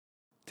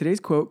Today's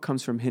quote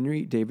comes from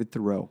Henry David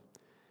Thoreau.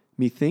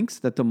 Methinks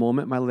that the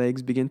moment my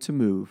legs begin to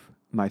move,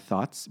 my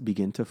thoughts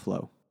begin to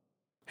flow.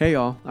 Hey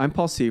y'all, I'm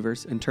Paul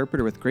Sievers,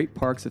 interpreter with Great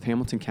Parks of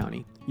Hamilton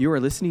County. You are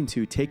listening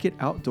to Take It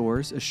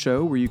Outdoors, a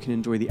show where you can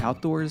enjoy the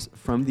outdoors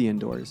from the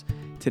indoors.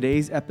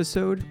 Today's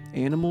episode,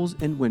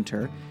 Animals in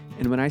Winter,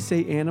 and when I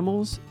say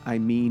animals, I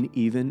mean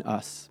even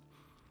us.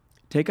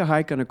 Take a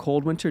hike on a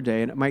cold winter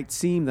day and it might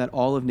seem that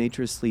all of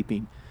nature is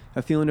sleeping.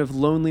 A feeling of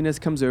loneliness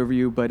comes over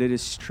you, but it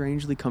is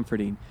strangely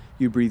comforting.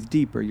 You breathe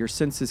deeper, your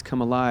senses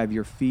come alive,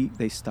 your feet,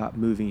 they stop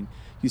moving.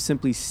 You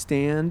simply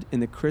stand in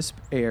the crisp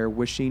air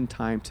wishing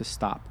time to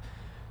stop.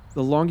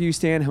 The longer you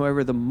stand,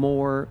 however, the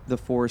more the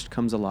forest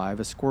comes alive.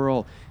 A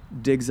squirrel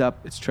digs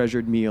up its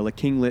treasured meal. A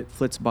kinglet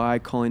flits by,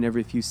 calling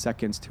every few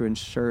seconds to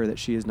ensure that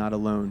she is not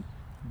alone.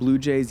 Blue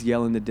jays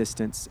yell in the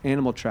distance.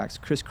 Animal tracks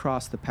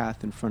crisscross the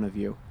path in front of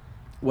you.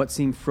 What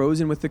seemed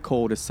frozen with the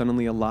cold is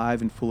suddenly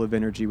alive and full of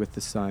energy with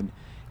the sun.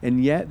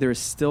 And yet there is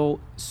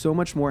still so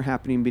much more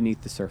happening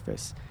beneath the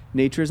surface.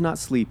 Nature is not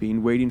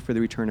sleeping, waiting for the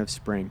return of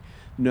spring.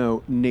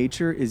 No,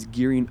 nature is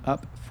gearing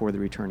up for the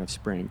return of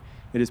spring.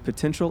 It is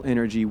potential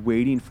energy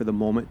waiting for the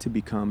moment to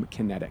become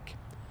kinetic.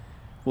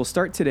 We'll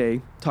start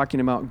today talking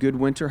about good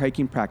winter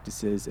hiking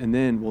practices, and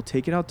then we'll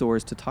take it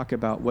outdoors to talk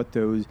about what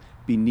those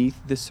beneath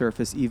the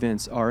surface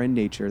events are in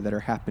nature that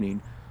are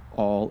happening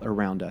all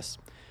around us.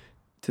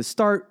 To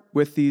start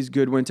with these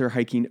good winter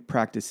hiking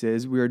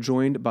practices, we are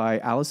joined by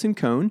Allison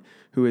Cohn,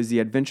 who is the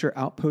Adventure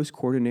Outpost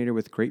Coordinator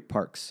with Great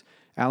Parks.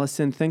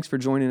 Allison, thanks for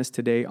joining us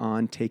today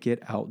on Take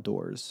It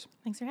Outdoors.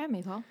 Thanks for having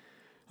me, Paul.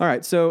 All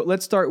right, so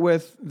let's start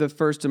with the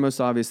first and most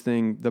obvious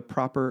thing, the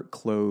proper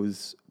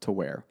clothes to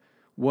wear.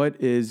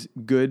 What is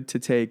good to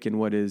take and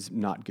what is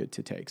not good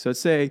to take? So let's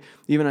say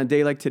even on a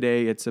day like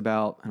today, it's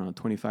about,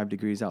 25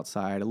 degrees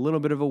outside, a little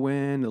bit of a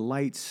wind, a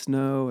light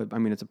snow. I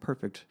mean, it's a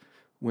perfect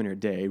winter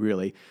day,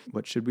 really.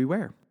 What should we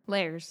wear?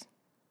 Layers.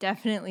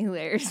 Definitely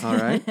layers. All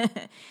right.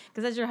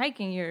 Because as you're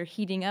hiking, you're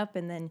heating up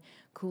and then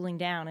cooling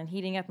down and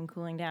heating up and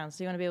cooling down.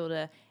 So you want to be able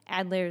to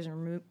add layers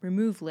and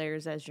remove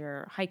layers as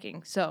you're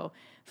hiking. So,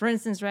 for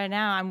instance, right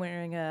now I'm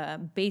wearing a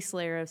base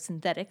layer of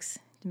synthetics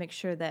to make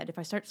sure that if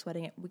I start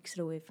sweating, it wicks it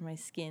away from my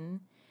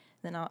skin.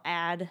 Then I'll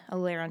add a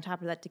layer on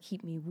top of that to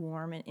keep me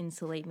warm and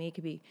insulate me. It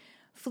could be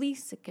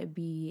fleece, it could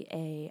be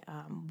a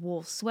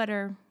wool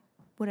sweater,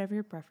 whatever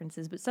your preference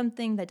is, but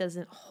something that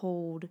doesn't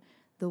hold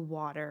the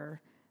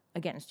water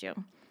against you.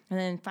 And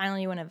then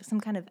finally, you want to have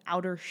some kind of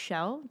outer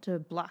shell to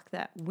block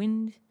that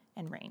wind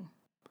and rain.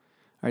 All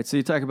right, so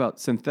you talk about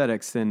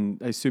synthetics, then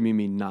I assume you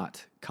mean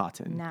not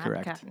cotton, Not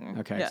correct? cotton.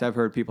 Okay, Yeah. so I've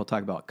heard people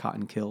talk about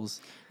cotton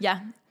kills. Yeah,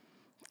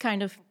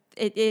 kind of.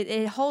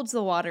 It holds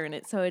the water in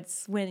it, so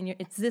it's when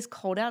it's this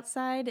cold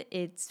outside,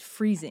 it's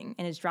freezing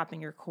and it's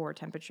dropping your core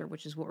temperature,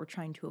 which is what we're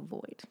trying to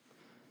avoid.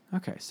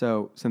 Okay,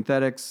 so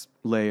synthetics,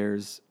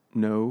 layers,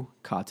 no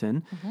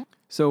cotton. Mm-hmm.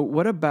 So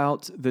what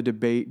about the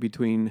debate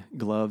between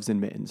gloves and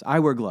mittens? I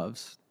wear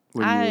gloves.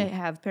 What do I you?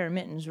 have a pair of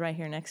mittens right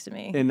here next to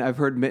me. And I've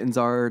heard mittens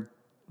are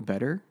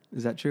better.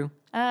 Is that true?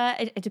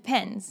 It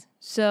depends.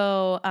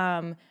 So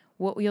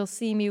what you'll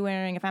see me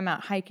wearing if I'm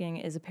out hiking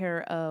is a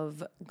pair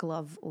of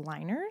glove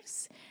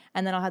liners,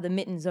 and then I'll have the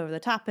mittens over the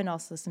top and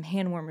also some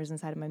hand warmers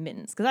inside of my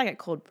mittens because I get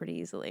cold pretty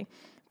easily.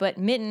 But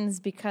mittens,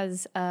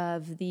 because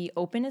of the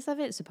openness of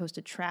it, is supposed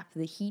to trap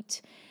the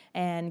heat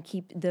and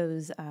keep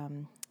those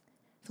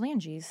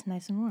phalanges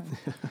nice and warm.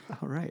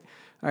 All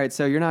right.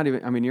 So you're not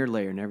even, you're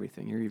layering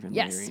everything. You're even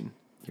Yes. layering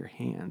your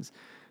hands.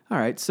 All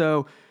right.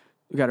 So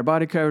we got our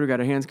body covered. We got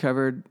our hands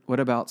covered. What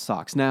about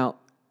socks? Now,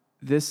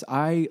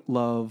 I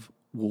love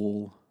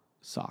wool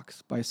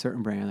socks by a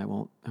certain brand. I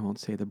won't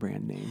say the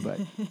brand name, but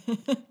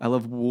I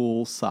love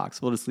wool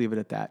socks. We'll just leave it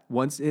at that.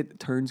 Once it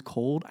turns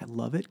cold, I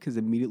love it because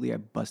immediately I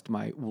bust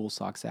my wool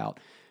socks out.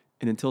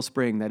 And until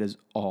spring, that is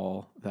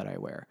all that I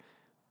wear.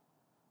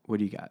 What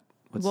do you got?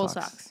 What Wool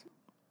socks.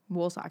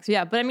 Wool socks,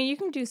 yeah. But you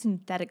can do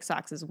synthetic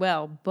socks as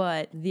well.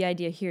 But the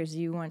idea here is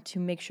you want to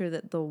make sure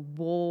that the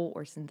wool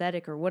or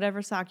synthetic or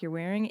whatever sock you're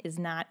wearing is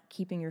not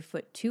keeping your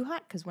foot too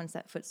hot, because once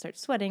that foot starts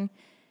sweating,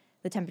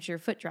 the temperature of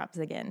your foot drops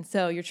again.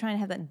 So you're trying to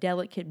have that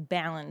delicate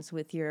balance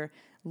with your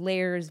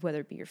layers,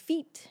 whether it be your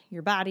feet,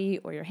 your body,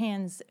 or your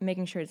hands,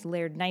 making sure it's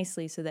layered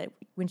nicely so that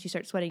once you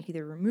start sweating, you can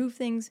either remove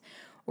things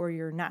or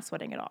you're not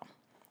sweating at all,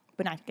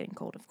 but not getting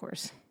cold, of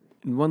course.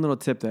 And one little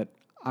tip that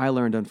I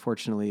learned,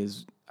 unfortunately,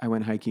 is I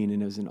went hiking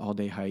and it was an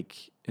all-day hike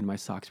and my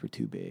socks were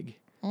too big.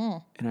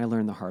 And I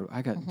learned the hard way.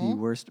 I got the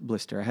worst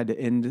blister.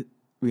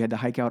 We had to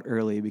hike out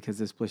early because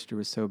this blister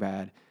was so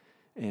bad.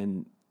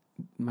 And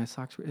my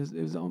socks it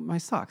was my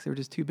socks. They were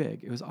just too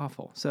big. It was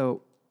awful.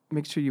 So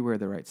make sure you wear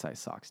the right size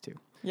socks too.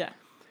 Yeah.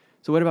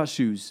 So what about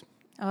shoes?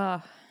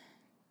 I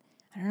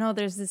don't know.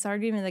 There's this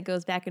argument that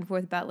goes back and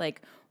forth about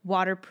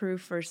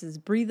waterproof versus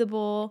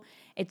breathable.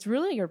 It's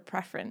really your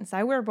preference.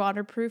 I wear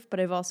waterproof, but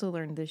I've also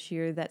learned this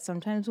year that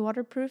sometimes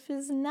waterproof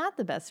is not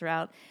the best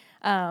route.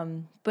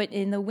 But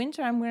in the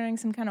winter, I'm wearing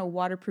some kind of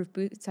waterproof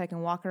boots so I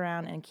can walk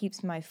around and it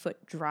keeps my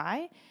foot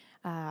dry.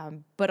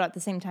 But at the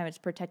same time, it's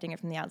protecting it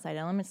from the outside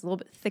elements. It's a little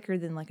bit thicker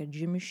than like a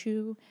gym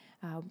shoe.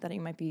 that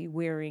you might be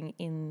wearing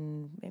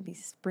in maybe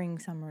spring,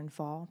 summer, and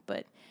fall.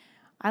 But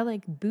I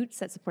like boots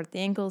that support the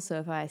ankles. So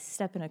if I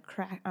step in a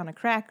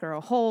crack or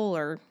a hole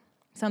or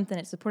something,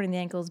 it's supporting the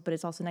ankles, but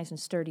it's also nice and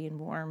sturdy and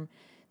warm.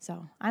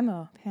 So I'm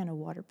a fan of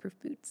waterproof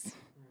boots.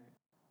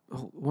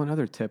 Oh, one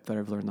other tip that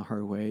I've learned the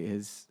hard way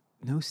is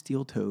no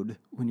steel-toed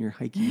when you're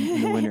hiking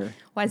in the winter.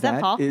 Why is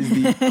that, Paul? That is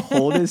the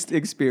coldest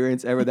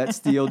experience ever. That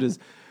steel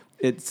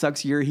it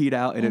sucks your heat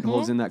out and it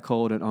holds in that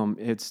cold. And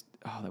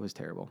that was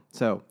terrible.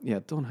 So yeah,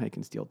 don't hike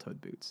in steel-toed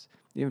boots.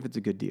 Even if it's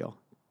a good deal,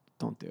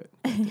 don't do it.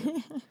 Don't do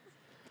it.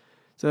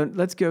 So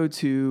let's go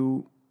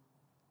to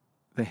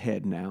the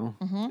head now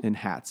in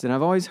hats. And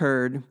I've always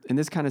heard, and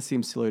this kind of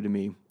seems silly to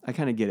me, I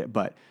kind of get it,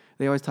 but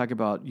they always talk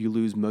about you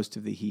lose most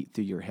of the heat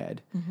through your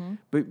head.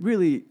 But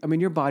really, I mean,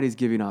 your body's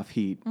giving off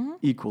heat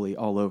equally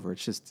all over.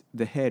 It's just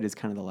the head is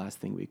kind of the last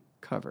thing we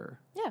cover,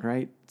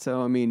 right?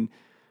 So, I mean,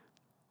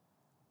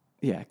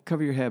 yeah,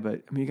 cover your head,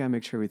 but I mean, you got to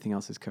make sure everything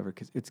else is covered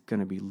because it's going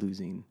to be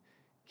losing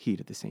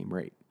heat at the same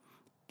rate.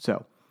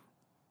 So,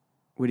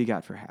 what do you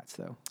got for hats,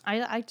 though? I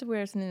like to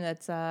wear something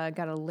that's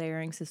got a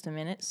layering system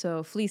in it.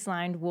 So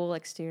fleece-lined wool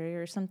exterior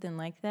or something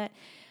like that,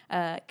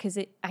 because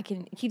it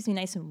keeps me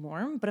nice and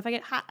warm. But if I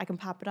get hot, I can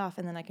pop it off,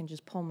 and then I can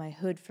just pull my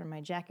hood from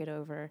my jacket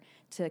over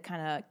to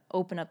kind of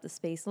open up the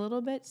space a little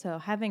bit. So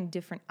having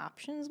different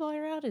options while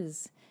you're out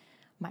is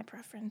my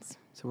preference.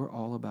 So we're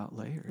all about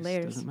layers.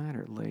 Layers. Doesn't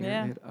matter.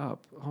 Layer it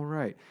up. All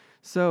right.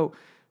 So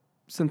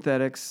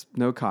synthetics,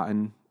 no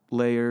cotton,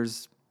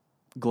 layers,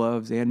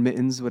 gloves and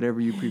mittens, whatever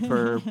you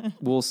prefer,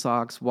 wool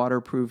socks,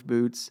 waterproof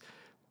boots,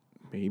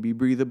 maybe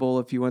breathable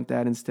if you want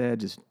that instead,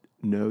 just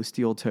no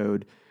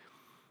steel-toed.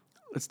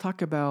 Let's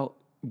talk about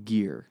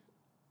gear.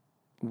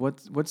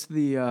 What's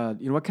the,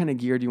 what kind of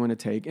gear do you want to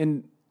take?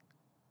 And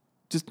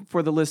just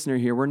for the listener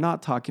here, we're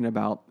not talking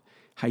about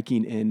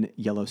hiking in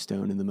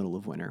Yellowstone in the middle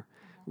of winter.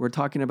 We're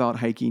talking about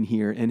hiking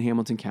here in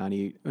Hamilton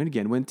County. And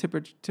again, when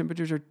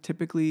temperatures are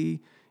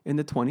typically in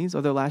the 20s,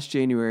 although last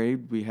January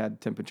we had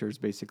temperatures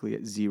basically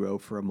at 0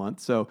 for a month.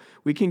 So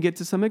we can get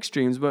to some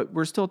extremes, but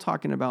we're still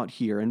talking about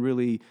here. And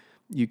really,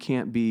 you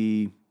can't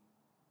be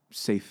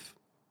safe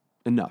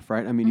enough,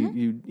 right? I mean,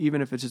 you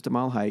even if it's just a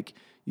mile hike,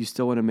 you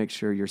still want to make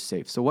sure you're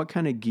safe. So what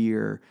kind of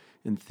gear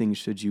and things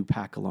should you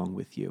pack along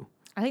with you?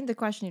 I think the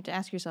question you have to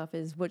ask yourself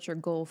is, what's your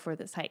goal for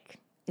this hike?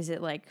 Is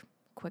it like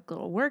quick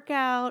little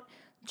workout,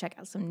 check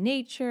out some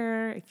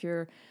nature? If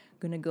you're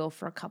going to go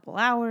for a couple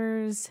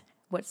hours,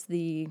 what's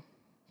the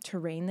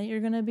terrain that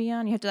you're going to be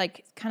on? You have to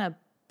like kind of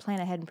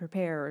plan ahead and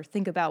prepare or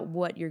think about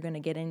what you're going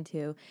to get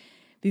into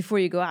before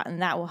you go out,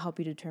 and that will help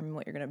you determine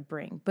what you're going to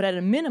bring. But at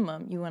a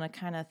minimum, you want to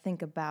kind of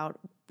think about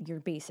your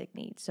basic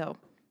needs. So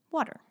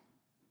water.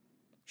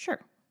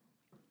 Sure.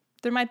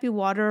 There might be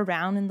water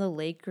around in the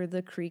lake or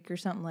the creek or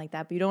something like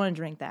that, but you don't want to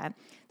drink that.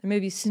 There may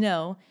be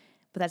snow,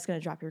 but that's going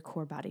to drop your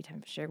core body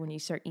temperature when you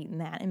start eating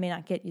that. It may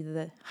not get you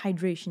the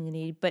hydration you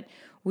need, but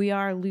we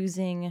are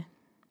losing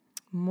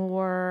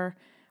more,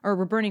 or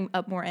we're burning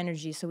up more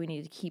energy, so we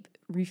need to keep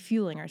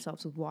refueling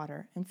ourselves with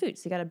water and food.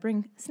 So you got to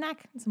bring a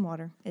snack and some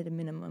water at a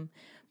minimum.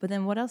 But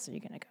then what else are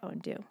you going to go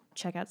and do?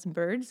 Check out some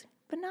birds?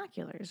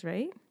 Binoculars,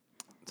 right?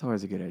 It's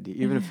always a good idea.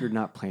 Even if you're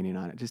not planning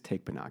on it, just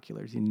take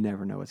binoculars. You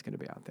never know what's going to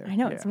be out there. I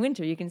know, It's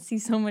winter. You can see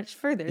so much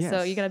further. Yes.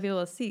 So you got to be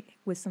able to see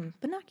with some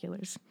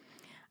binoculars.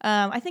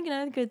 I think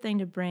another good thing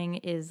to bring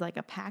is like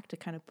a pack to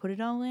kind of put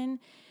it all in,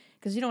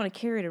 because you don't want to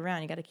carry it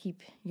around. You got to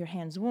keep your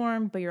hands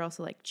warm, but you're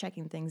also like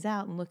checking things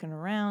out and looking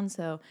around.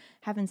 So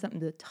having something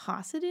to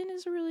toss it in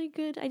is a really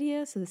good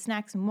idea. So the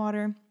snacks and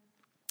water.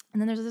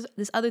 And then there's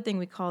this other thing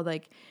we call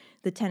like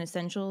the 10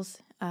 essentials.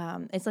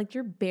 It's like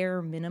your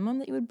bare minimum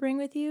that you would bring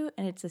with you,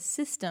 and it's a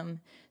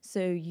system. So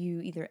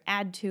you either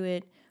add to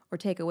it or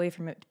take away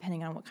from it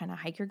depending on what kind of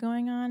hike you're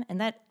going on.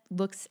 And that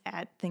looks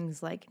at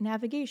things like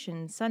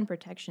navigation, sun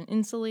protection,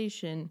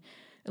 insulation,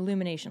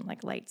 illumination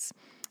like lights,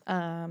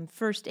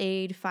 first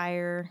aid,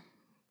 fire.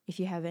 If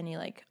you have any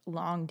like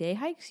long day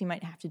hikes, you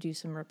might have to do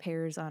some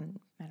repairs on,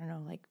 I don't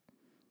know, like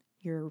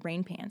your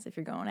rain pants if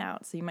you're going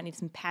out. So you might need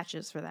some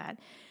patches for that.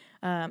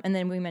 And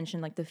then we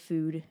mentioned like the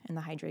food and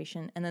the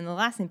hydration. And then the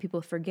last thing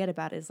people forget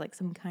about is like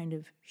some kind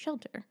of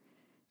shelter.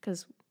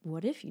 Because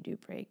what if you do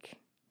break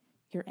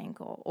your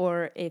ankle,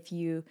 or if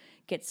you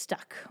get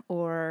stuck,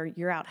 or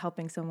you're out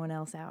helping someone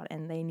else out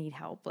and they need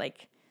help?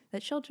 Like,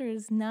 that shelter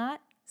is not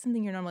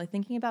something you're normally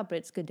thinking about, but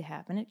it's good to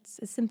have. And it's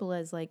as simple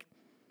as like,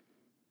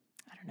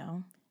 I don't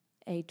know,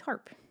 a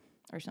tarp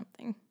or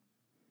something.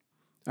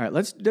 All right,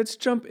 let's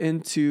jump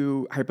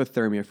into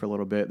hypothermia for a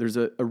little bit. There's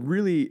a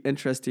really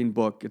interesting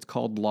book. It's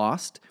called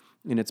Lost,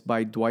 and it's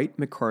by Dwight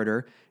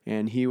McCarter,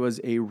 and he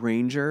was a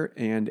ranger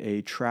and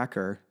a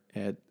tracker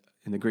in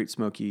the Great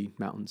Smoky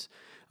Mountains.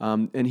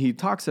 And he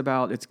talks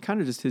about, it's kind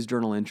of just his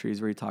journal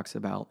entries where he talks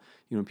about,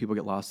 people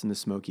get lost in the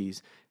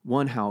Smokies.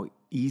 One, how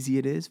easy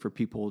it is for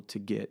people to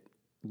get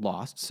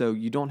lost. So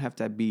you don't have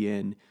to be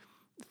in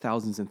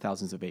thousands and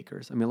thousands of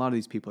acres. I mean, a lot of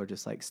these people are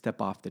just like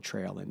step off the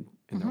trail and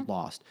they're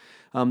lost.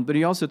 But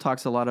he also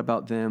talks a lot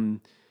about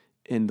them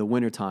in the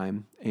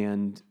wintertime.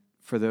 And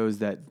for those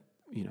that,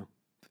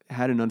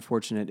 had an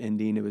unfortunate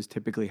ending. It was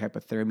typically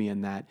hypothermia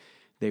in that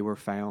they were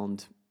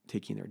found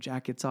taking their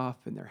jackets off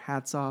and their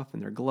hats off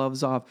and their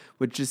gloves off,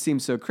 which just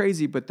seems so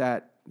crazy, but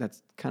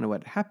that's kind of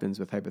what happens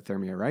with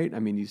hypothermia, right? I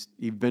mean,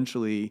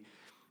 eventually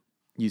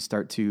you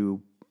start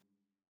to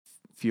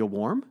feel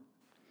warm.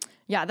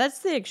 Yeah, that's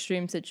the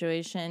extreme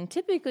situation.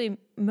 Typically,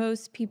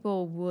 most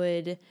people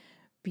would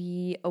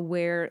be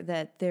aware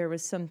that there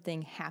was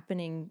something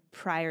happening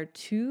prior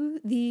to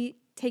the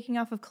taking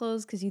off of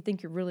clothes because you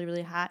think you're really,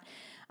 really hot.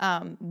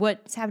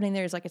 What's happening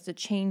there is like it's a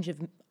change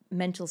of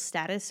mental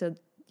status. So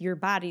your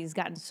body's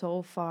gotten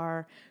so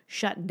far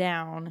shut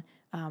down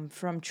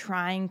from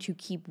trying to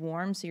keep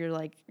warm. So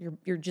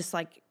you're just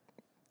like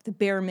the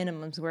bare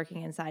minimum's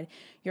working inside.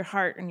 Your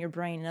heart and your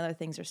brain and other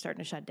things are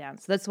starting to shut down.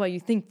 So that's why you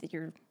think that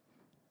you're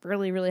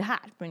really, really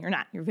hot when you're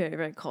not. You're very,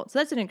 very cold. So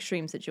that's an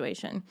extreme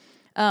situation.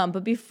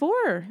 But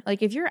before,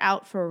 like if you're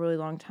out for a really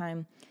long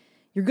time,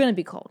 you're going to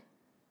be cold.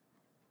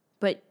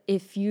 But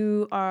if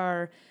you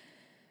are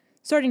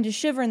starting to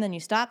shiver and then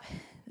you stop,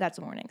 that's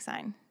a warning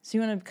sign. So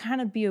you want to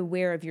kind of be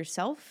aware of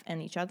yourself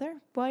and each other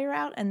while you're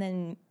out, and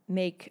then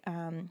make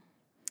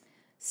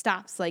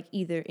stops like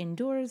either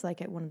indoors, like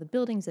at one of the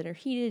buildings that are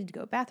heated, to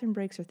go bathroom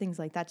breaks or things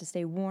like that to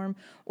stay warm,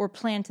 or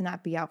plan to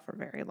not be out for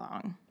very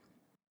long.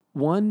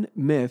 One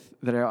myth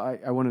that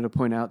I wanted to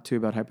point out too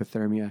about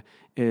hypothermia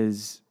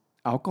is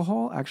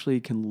alcohol actually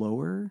can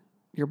lower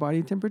your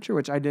body temperature,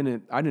 which I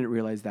didn't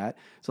realize that.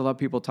 So a lot of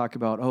people talk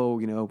about,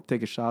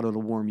 take a shot,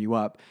 it'll warm you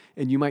up.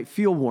 And you might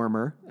feel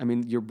warmer. I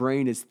mean, your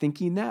brain is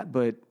thinking that,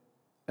 but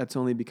that's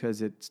only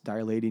because it's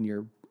dilating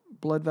your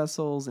blood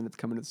vessels and it's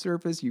coming to the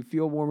surface. You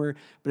feel warmer,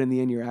 but in the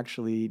end, you're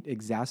actually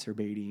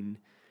exacerbating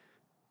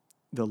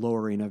the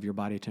lowering of your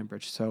body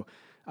temperature. So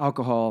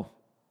alcohol,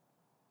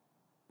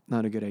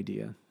 not a good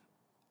idea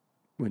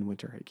when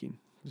winter hiking.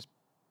 Just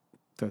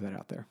throw that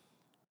out there.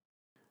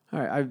 All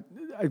right,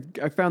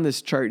 I found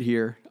this chart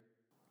here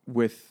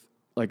with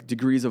like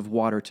degrees of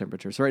water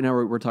temperature. So right now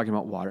we're talking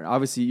about water.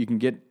 Obviously, you can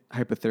get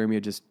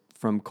hypothermia just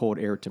from cold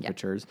air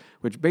temperatures,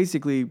 which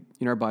basically,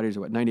 our bodies are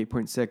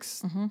 98.6.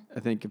 Mm-hmm. I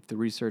think if the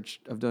research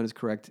I've done is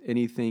correct,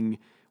 anything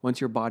once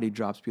your body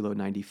drops below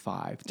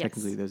 95,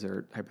 technically those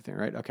are hypothermia,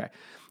 right? Okay.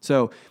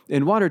 So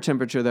in water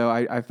temperature, though,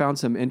 I found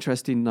some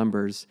interesting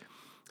numbers.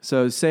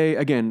 So say,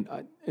 again,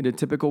 in a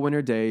typical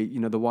winter day,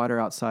 the water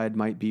outside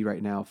might be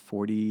right now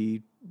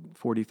 40,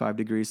 45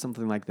 degrees,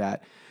 something like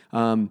that.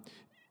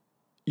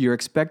 Your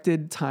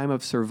expected time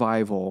of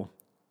survival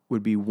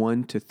would be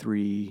 1 to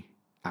 3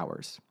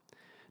 hours.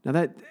 Now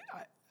that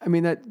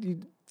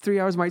 3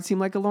 hours might seem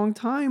like a long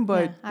time,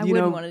 but I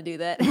wouldn't want to do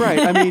that. Right.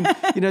 I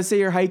mean, say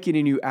you're hiking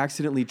and you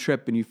accidentally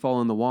trip and you fall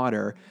in the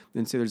water,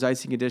 and say there's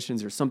icing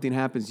conditions or something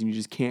happens and you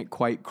just can't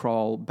quite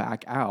crawl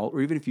back out.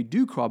 Or even if you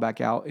do crawl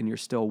back out and you're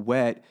still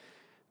wet,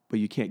 but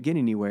you can't get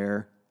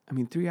anywhere.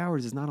 3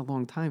 hours is not a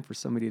long time for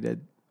somebody to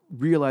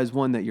realize,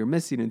 one, that you're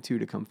missing, and two,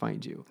 to come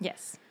find you.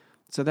 Yes.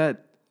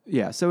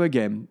 So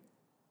again,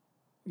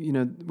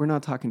 we're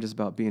not talking just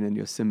about being in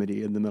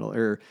Yosemite in the middle,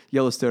 or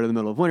Yellowstone in the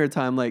middle of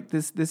wintertime. Like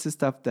this is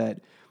stuff that,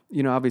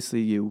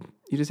 obviously you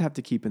just have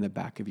to keep in the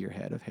back of your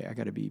head of, hey, I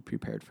got to be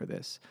prepared for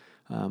this.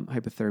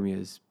 Hypothermia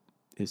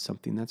is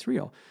something that's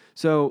real.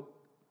 So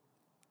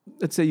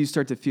let's say you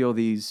start to feel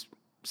these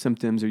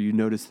symptoms, or you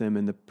notice them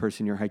in the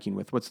person you're hiking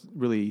with. What's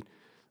really,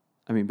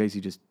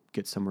 basically just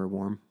get somewhere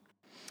warm.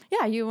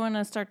 Yeah, you want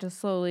to start to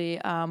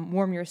slowly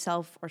warm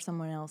yourself or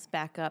someone else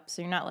back up.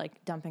 So you're not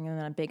like dumping them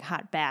in a big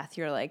hot bath.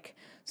 You're like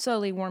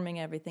slowly warming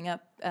everything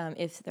up.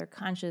 If they're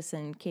conscious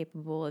and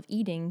capable of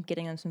eating,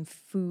 getting them some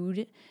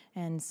food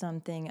and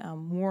something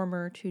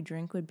warmer to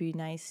drink would be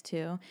nice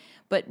too.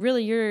 But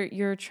really,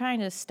 you're trying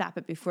to stop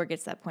it before it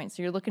gets to that point.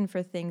 So you're looking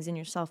for things in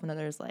yourself and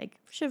others like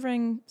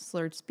shivering,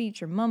 slurred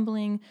speech or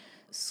mumbling,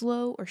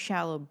 slow or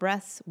shallow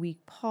breaths,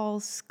 weak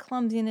pulse,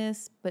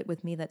 clumsiness, but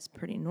with me that's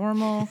pretty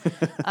normal.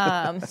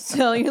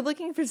 So you're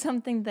looking for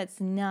something that's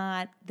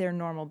not their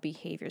normal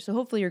behavior. So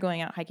hopefully you're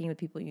going out hiking with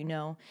people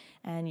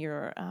and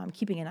you're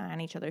keeping an eye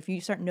on each other. If you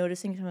start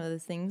noticing some of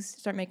those things,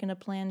 start making a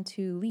plan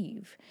to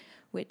leave,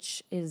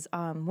 which is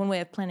one way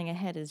of planning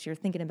ahead is you're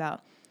thinking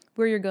about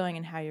where you're going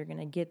and how you're going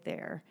to get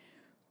there,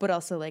 but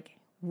also like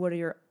what are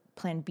your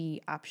plan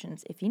B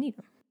options if you need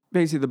them.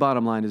 Basically, the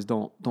bottom line is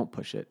don't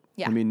push it.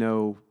 Yeah.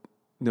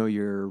 Know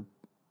your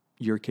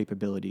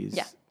capabilities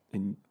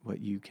and what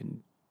you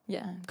can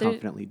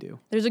confidently do.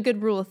 There's a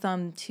good rule of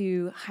thumb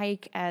to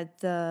hike at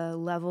the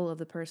level of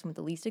the person with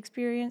the least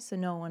experience, so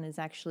no one is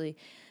actually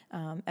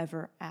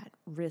ever at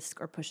risk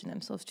or pushing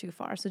themselves too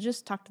far. So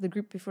just talk to the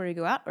group before you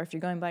go out, or if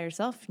you're going by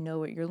yourself, know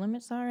what your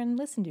limits are and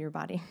listen to your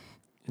body.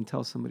 And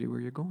tell somebody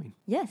where you're going.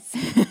 Yes.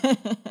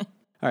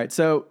 All right,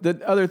 so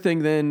the other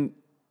thing then,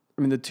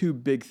 the two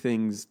big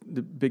things,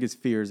 the biggest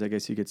fears, I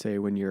guess you could say,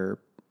 when you're,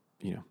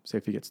 say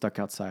if you get stuck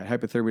outside,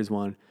 hypothermia is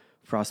one,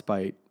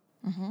 frostbite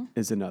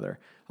is another.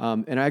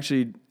 And I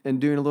actually, in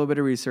doing a little bit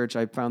of research,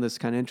 I found this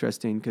kind of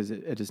interesting because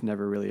it just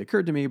never really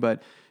occurred to me.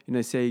 But,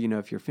 they say,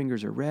 if your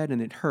fingers are red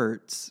and it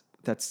hurts,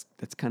 that's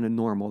kind of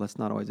normal. That's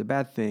not always a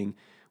bad thing.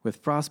 With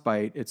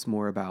frostbite, it's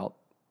more about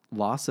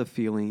loss of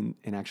feeling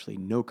and actually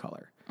no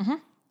color. Mm-hmm.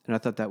 And I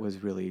thought that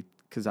was really,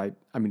 because I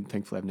mean,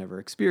 thankfully I've never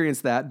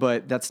experienced that,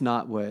 but that's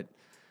not what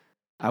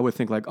I would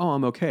think like, oh,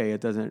 I'm okay.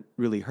 It doesn't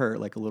really hurt.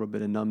 Like a little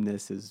bit of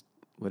numbness is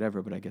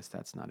whatever, but I guess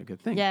that's not a good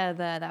thing. Yeah,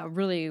 that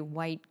really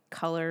white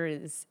color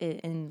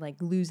and like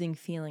losing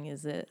feeling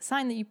is a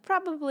sign that you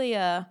probably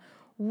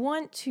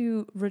want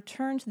to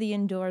return to the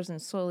indoors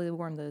and slowly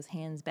warm those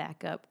hands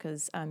back up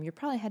because you're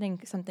probably having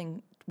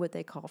something what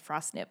they call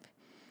frostnip,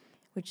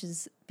 which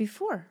is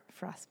before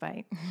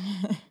frostbite.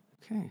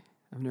 Okay.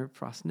 I've never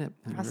frostnip.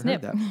 I've never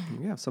Frostnip. heard that.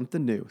 Yeah,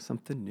 something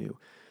new.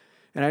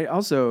 And I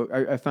also,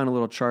 I found a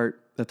little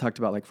chart that talked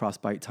about like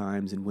frostbite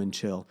times and wind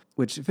chill,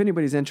 which if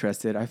anybody's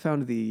interested, I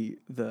found the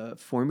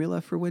formula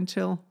for wind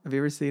chill. Have you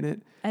ever seen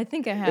it? I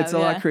think I have. It's a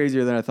lot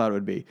crazier than I thought it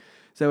would be.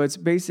 So it's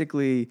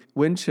basically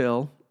wind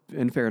chill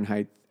in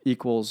Fahrenheit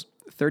equals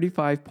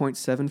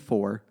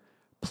 35.74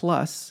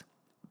 plus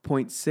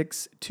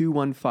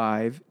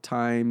 0.6215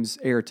 times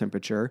air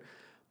temperature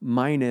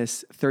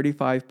minus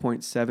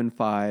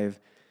 35.75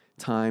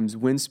 times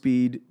wind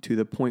speed to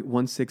the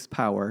 0.16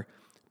 power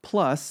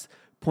plus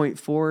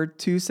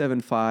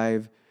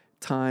 0.4275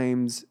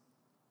 times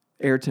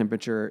air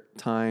temperature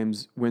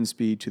times wind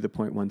speed to the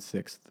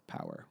 0.16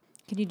 power.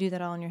 Can you do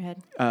that all in your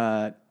head?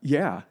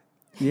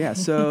 Yeah.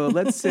 So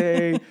let's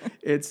say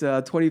it's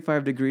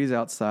 25 degrees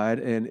outside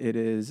and it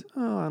is,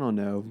 I don't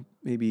know,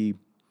 maybe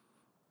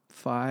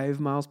 5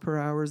 miles per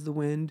hour is the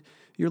wind.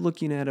 You're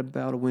looking at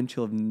about a wind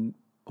chill of,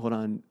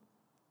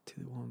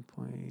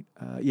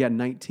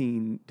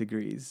 19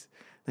 degrees.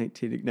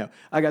 No,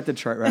 I got the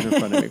chart right in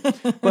front of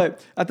me.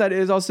 But I thought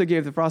it also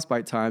gave the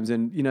frostbite times.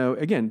 And,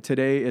 again,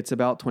 today it's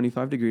about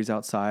 25 degrees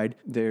outside.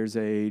 There's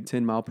a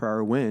 10 mile per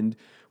hour wind,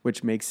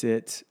 which makes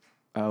it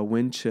a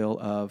wind chill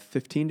of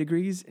 15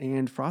 degrees.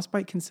 And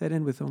frostbite can set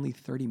in with only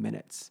 30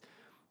 minutes.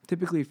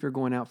 Typically, if you're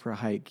going out for a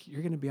hike,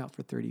 you're going to be out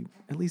for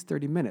at least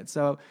 30 minutes.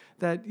 So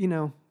that,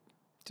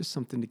 just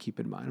something to keep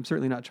in mind. I'm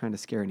certainly not trying to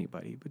scare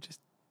anybody, but just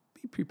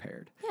be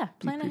prepared. Yeah,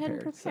 plan ahead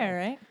and prepare,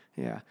 right?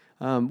 Yeah.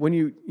 When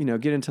you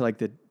get into like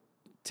the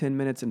 10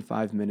 minutes and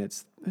 5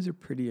 minutes, those are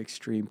pretty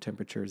extreme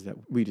temperatures that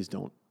we just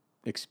don't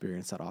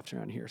experience that often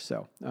around here.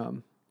 So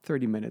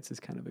 30 minutes is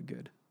kind of a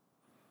good.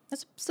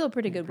 That's still a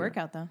pretty good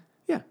workout, though.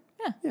 Yeah.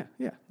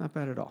 Not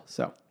bad at all.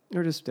 So,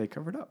 or just stay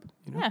covered up.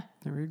 Yeah.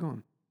 There you're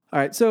going. All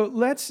right. So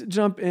let's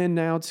jump in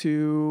now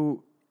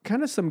to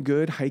kind of some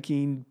good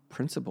hiking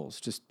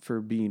principles just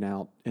for being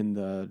out in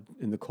the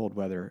cold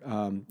weather.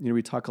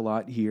 We talk a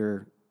lot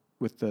here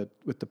with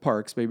the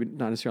parks, maybe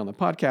not necessarily on the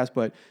podcast,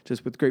 but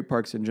just with great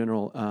parks in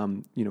general,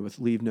 with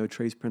leave no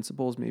trace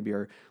principles. Maybe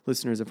our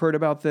listeners have heard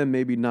about them,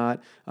 maybe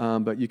not,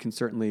 but you can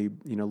certainly,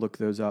 look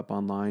those up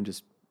online.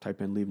 Just type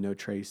in leave no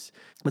trace.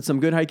 But some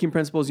good hiking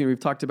principles, we've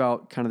talked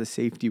about kind of the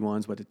safety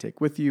ones, what to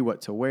take with you,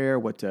 what to wear,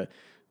 what to,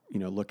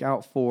 look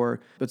out for.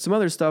 But some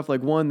other stuff,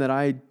 like one that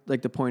I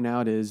like to point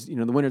out is,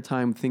 the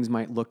wintertime, things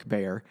might look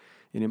bare.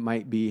 And it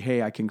might be,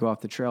 hey, I can go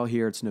off the trail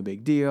here. It's no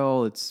big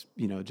deal. It's,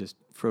 just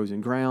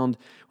frozen ground.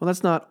 Well,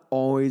 that's not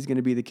always going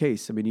to be the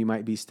case. I mean, you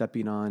might be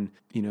stepping on,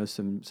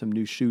 some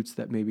new shoots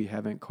that maybe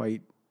haven't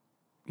quite,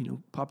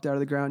 popped out of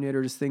the ground yet,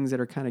 or just things that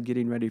are kind of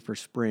getting ready for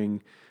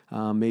spring.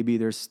 Maybe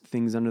there's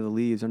things under the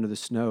leaves, under the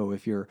snow.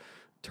 If you're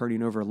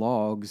turning over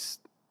logs,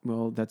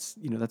 well, that's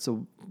a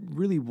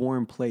really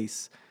warm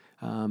place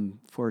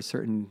for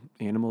certain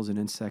animals and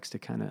insects to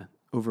kind of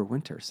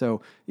overwinter.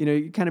 So,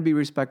 you kind of be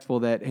respectful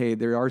that, hey,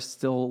 there's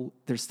still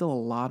a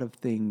lot of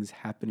things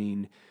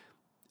happening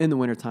in the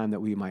wintertime that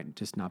we might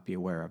just not be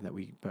aware of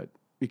but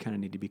we kind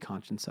of need to be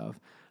conscious of.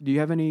 Do you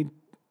have any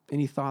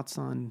thoughts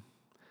on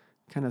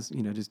kind of,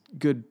 just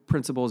good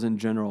principles in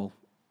general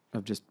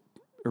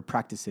or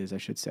practices, I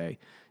should say,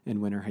 in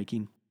winter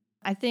hiking?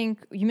 I think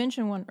you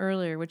mentioned one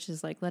earlier, which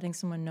is like letting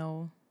someone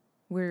know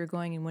where you're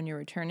going and when you're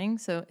returning.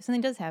 So if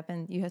something does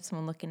happen, you have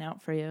someone looking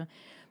out for you.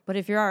 But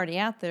if you're already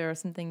out there,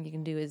 something you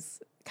can do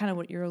is kind of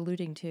what you're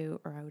alluding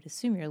to, or I would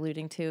assume you're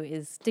alluding to,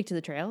 is stick to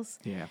the trails.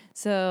 Yeah.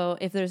 So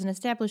if there's an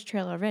established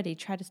trail already,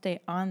 try to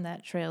stay on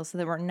that trail so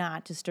that we're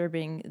not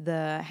disturbing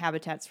the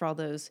habitats for all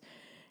those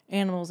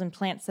animals and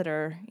plants that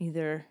are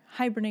either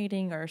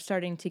hibernating or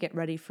starting to get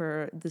ready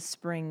for the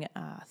spring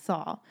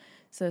thaw.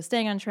 So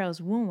staying on trail is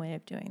one way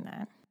of doing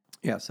that.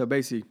 Yeah. So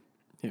basically,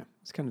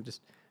 it's kind of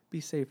just be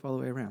safe all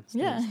the way around.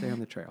 Stay on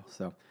the trail.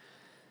 So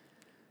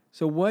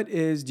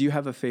do you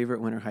have a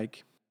favorite winter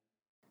hike?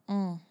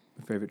 A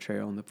favorite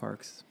trail in the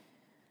parks?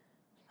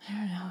 I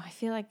don't know. I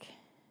feel like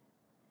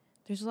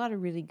there's a lot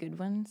of really good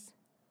ones.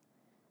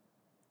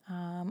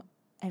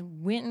 At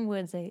Winton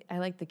Woods, I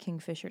like the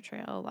Kingfisher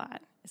Trail a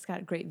lot. It's got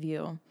a great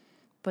view.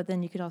 But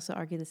then you could also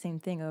argue the same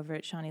thing over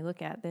at Shawnee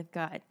Lookout. They've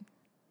got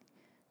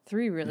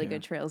 3 really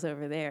good trails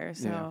over there.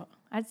 So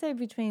I'd say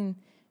between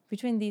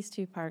these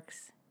two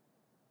parks,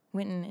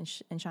 Winton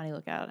and Shawnee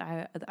Lookout,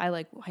 I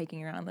like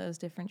hiking around those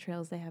different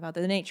trails they have out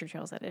there, the nature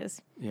trails, that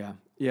is. Yeah.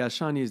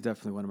 Shawnee is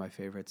definitely one of my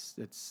favorites.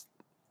 It's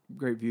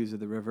great views of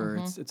the river.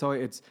 It's a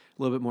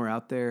little bit more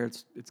out there.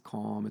 It's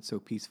calm. It's so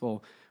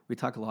peaceful. We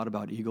talk a lot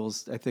about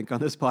eagles, I think, on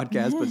this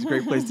podcast, but it's a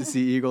great place to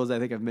see eagles. I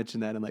think I've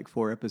mentioned that in like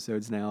 4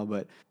 episodes now,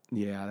 but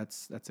yeah,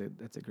 that's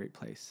a great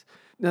place.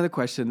 Another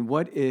question,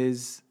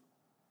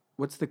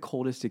 what's the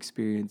coldest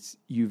experience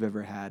you've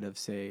ever had of,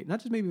 say, not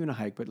just maybe even a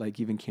hike, but like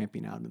even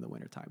camping out in the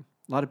wintertime?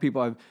 A lot of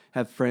people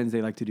have friends,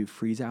 they like to do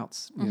freeze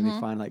outs. You know, they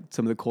find like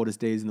some of the coldest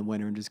days in the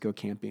winter and just go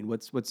camping.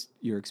 What's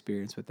your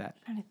experience with that?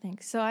 I'm trying to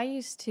think. So I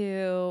used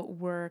to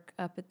work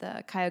up at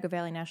the Cuyahoga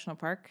Valley National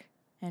Park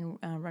and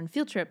run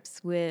field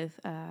trips with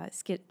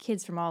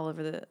kids from all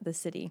over the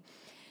city,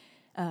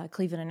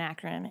 Cleveland and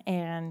Akron.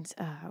 And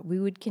we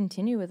would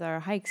continue with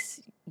our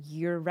hikes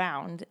year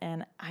round.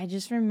 And I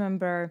just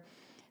remember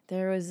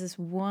there was this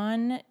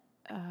one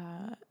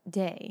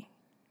day,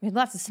 we had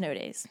lots of snow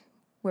days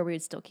where we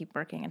would still keep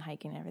working and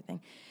hiking and everything.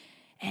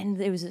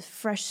 And it was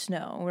fresh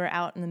snow. We were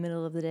out in the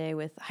middle of the day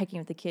hiking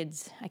with the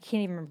kids. I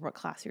can't even remember what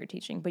class we were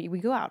teaching, but we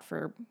go out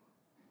for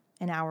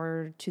an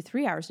hour to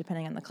 3 hours,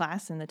 depending on the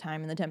class and the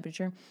time and the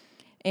temperature.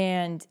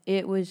 And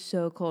it was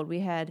so cold. We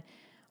had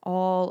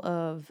all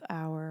of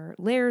our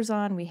layers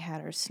on. We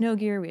had our snow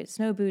gear. We had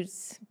snow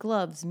boots,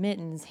 gloves,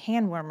 mittens,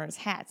 hand warmers,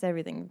 hats,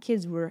 everything. The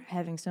kids were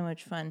having so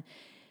much fun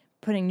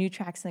putting new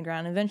tracks in the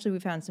ground. Eventually we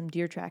found some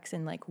deer tracks,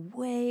 and like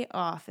way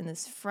off in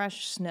this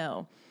fresh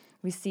snow,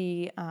 we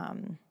see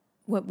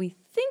what we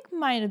think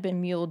might have been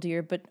mule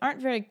deer, but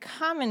aren't very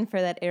common for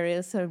that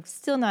area, so I'm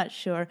still not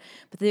sure.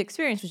 But the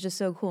experience was just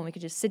so cool, and we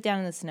could just sit down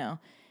in the snow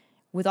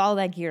with all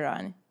that gear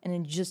on and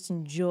then just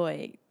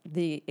enjoy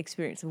the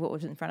experience of what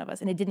was in front of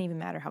us. And it didn't even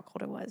matter how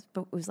cold it was,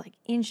 but it was like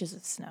inches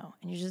of snow,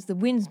 and the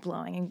wind's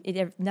blowing,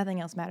 and nothing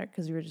else mattered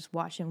because we were just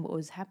watching what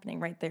was happening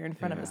right there in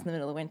front of us in the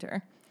middle of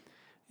winter.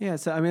 Yeah,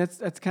 so I mean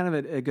that's kind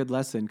of a good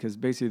lesson, because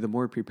basically the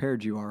more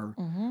prepared you are,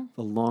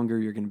 the longer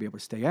you're going to be able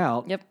to stay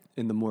out,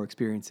 and the more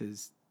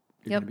experiences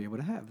you're going to be able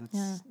to have.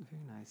 That's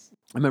very nice.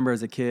 I remember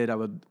as a kid,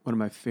 one of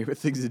my favorite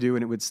things to do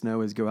when it would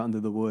snow is go out into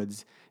the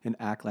woods and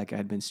act like I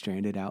had been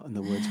stranded out in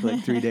the woods for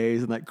like 3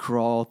 days and like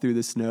crawl through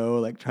the snow,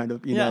 like trying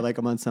to, you know, like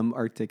I'm on some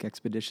Arctic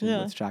expedition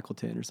with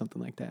Shackleton or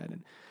something like that.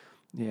 And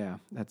yeah,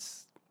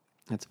 that's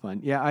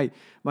fun. Yeah,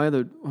 one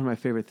of my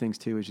favorite things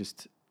too is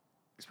just,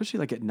 especially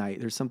like at night,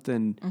 there's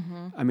something,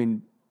 I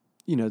mean,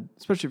 you know,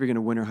 especially if you're going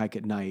to winter hike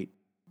at night,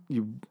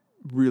 you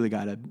really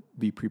got to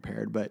be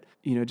prepared. But,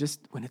 you know,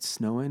 just when it's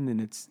snowing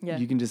and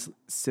you can just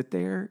sit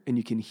there and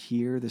you can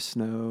hear the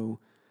snow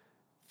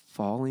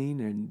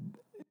falling, and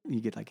you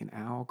get like an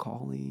owl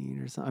calling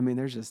or something. I mean,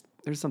 there's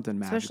something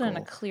magical. Especially on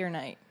a clear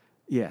night.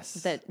 Yes.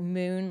 That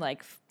moon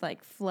like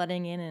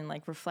flooding in and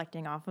like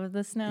reflecting off of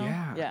the snow.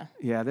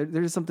 Yeah.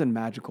 There's something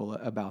magical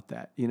about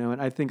that, you know. And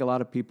I think a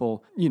lot of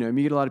people, you know,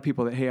 you get a lot of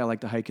people that, hey, I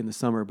like to hike in the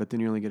summer, but then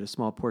you only get a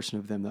small portion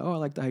of them that, oh, I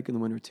like to hike in the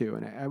winter too.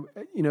 And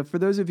I you know, for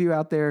those of you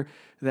out there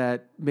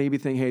that maybe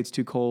think, hey, it's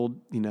too cold,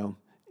 you know,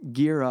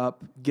 gear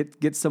up,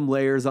 get some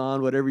layers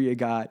on, whatever you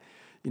got,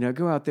 you know,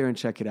 go out there and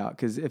check it out.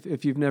 Because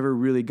if you've never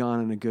really gone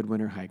on a good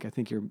winter hike, I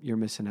think you're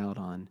missing out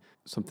on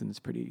something that's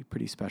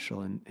pretty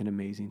special and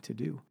amazing to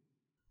do.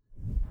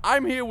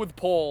 I'm here with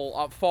Paul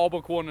at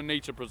Farbrook Warner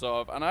Nature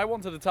Preserve, and I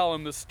wanted to tell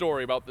him this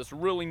story about this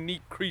really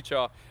neat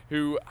creature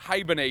who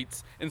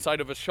hibernates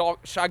inside of a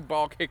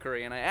shagbark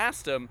hickory. And I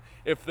asked him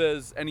if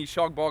there's any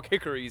shagbark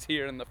hickories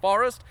here in the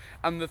forest,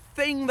 and the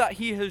thing that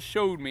he has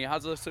showed me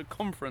has a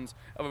circumference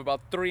of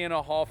about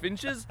 3.5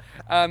 inches,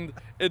 and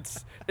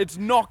it's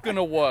not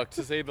gonna work,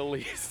 to say the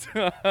least.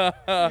 You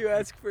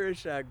ask for a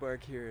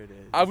shagbark, here it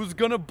is. I was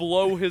gonna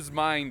blow his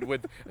mind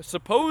with,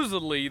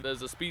 supposedly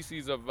there's a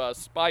species of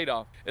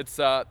spider. It's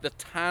the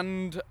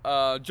tanned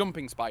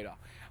jumping spider.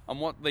 And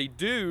what they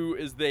do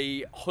is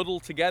they huddle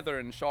together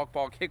in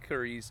shagbark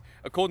hickories,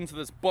 according to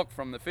this book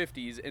from the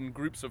 50s, in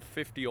groups of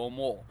 50 or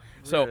more.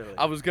 So really?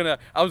 I was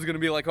gonna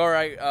be like, all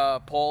right,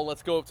 Paul,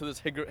 let's go up to this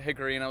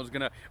hickory, and I was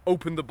gonna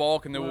open the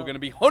bark, and there were gonna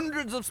be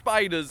hundreds of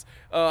spiders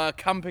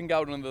camping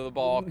out under the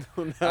bark.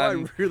 Now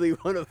I really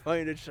want to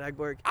find a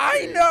shagbark hickory.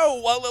 I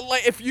know. Well,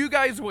 like if you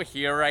guys were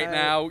here right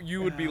now,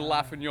 you would be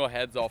laughing your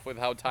heads off with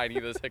how tiny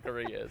this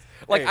hickory is.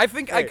 Like, I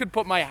think I could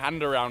put my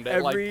hand around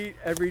it.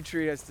 Every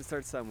tree has to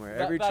start somewhere.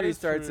 Every tree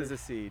starts as a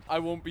seed. I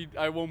won't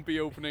be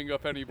opening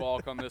up any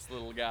bark on this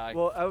little guy.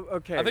 Well,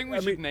 okay. I think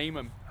we should name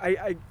him.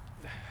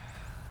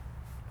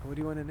 What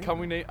do you want to name? Can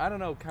we name? I don't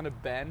know. Kind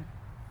of Ben.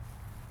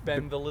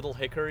 Ben the little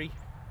hickory.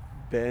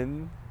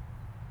 Ben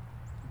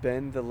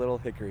the little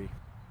hickory.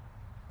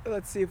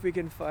 Let's see if we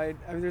can find.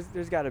 I mean,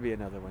 there's got to be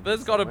another one.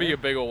 There's got to be a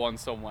bigger one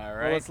somewhere,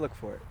 right? Well, let's look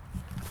for it.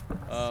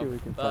 Let's see what we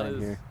can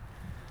find here.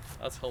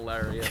 That's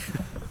hilarious.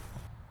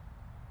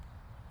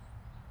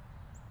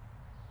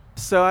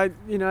 So I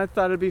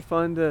thought it'd be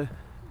fun to.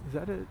 Is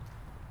that it?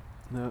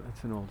 No,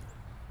 that's an old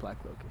black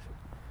locust.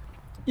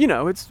 You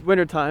know, it's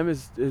wintertime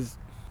is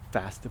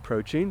fast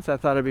approaching, so I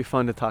thought it'd be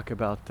fun to talk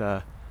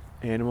about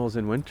animals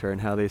in winter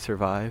and how they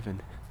survive,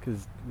 and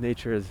because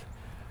nature has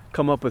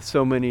come up with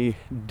so many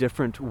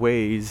different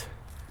ways.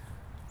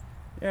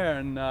 Yeah,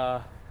 and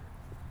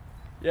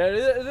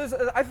it is.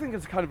 I think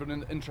it's kind of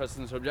an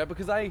interesting subject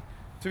because I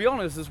to be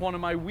honest, is one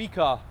of my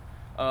weaker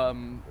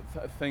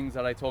things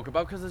that I talk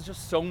about, because there's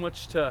just so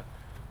much to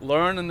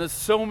learn, and there's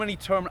so many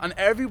terms, and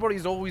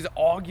everybody's always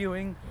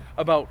arguing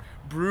about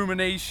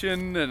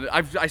brumination, and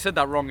I said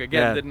that wrong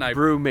again, didn't I?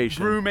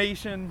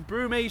 Brumation,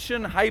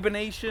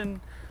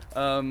 hibernation,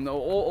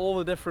 all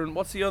the different.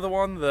 What's the other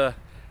one?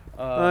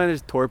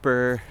 There's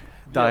torpor,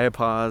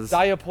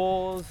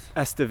 diapause,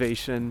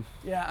 estivation.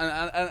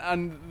 Yeah,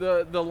 and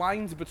the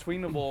lines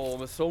between them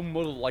all are so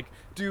muddled. Like,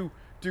 do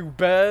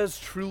bears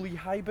truly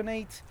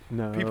hibernate?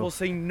 No. People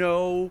say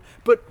no,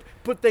 but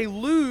they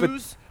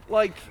lose.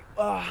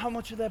 How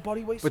much of their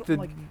body weight? Something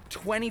like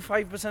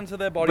 25% of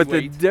their body weight. But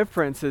the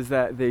difference is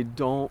that they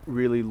don't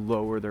really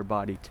lower their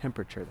body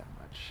temperature that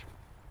much.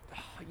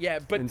 Yeah,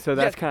 but and so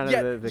that's kind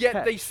of the yet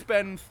catch. They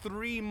spend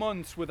 3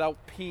 months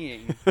without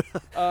peeing.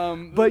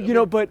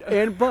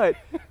 But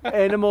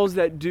animals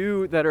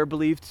that are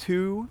believed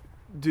to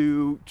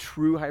do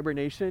true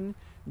hibernation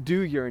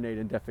do urinate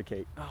and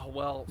defecate. Oh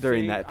well.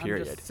 During that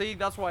period.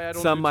 That's why I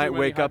don't. Some do might too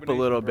many wake up a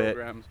little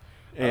programs.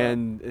 bit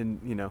and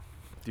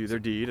do their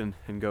deed and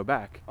go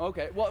back.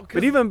 Okay, well,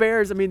 but even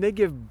bears, they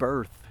give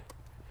birth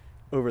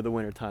over the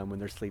winter time when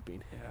they're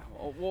sleeping.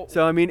 Yeah. Well,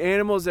 so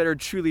animals that are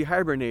truly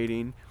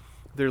hibernating,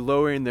 they're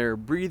lowering their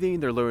breathing,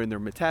 they're lowering their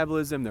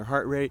metabolism, their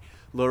heart rate,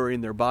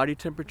 lowering their body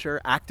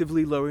temperature,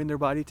 actively lowering their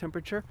body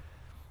temperature.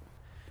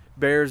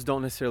 Bears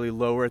don't necessarily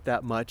lower it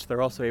that much.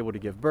 They're also able to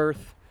give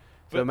birth.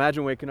 So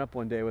imagine waking up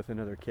one day with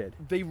another kid.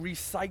 They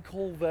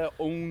recycle their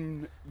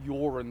own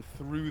urine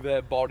through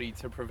their body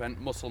to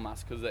prevent muscle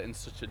mass because they're in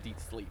such a deep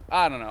sleep.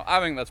 I don't know. I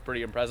think that's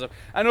pretty impressive.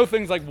 I know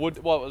things like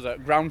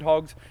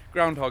groundhogs.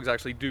 Groundhogs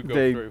actually do go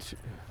through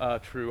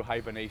true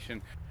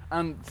hibernation.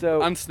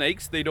 And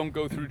snakes, they don't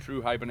go through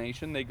true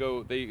hibernation. They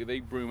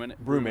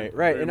brumate.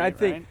 Right. And I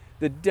think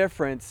the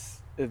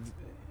difference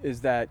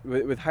is that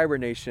with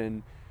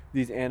hibernation,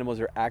 these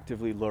animals are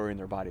actively lowering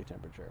their body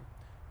temperature.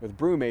 With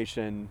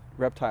brumation,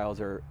 reptiles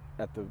are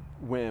at the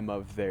whim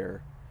of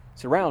their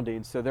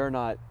surroundings, so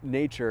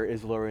nature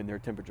is lowering their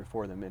temperature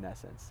for them in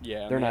essence.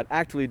 Yeah, they're not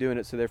actively doing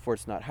it, so therefore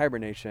it's not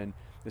hibernation,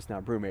 it's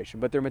not brumation,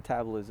 but their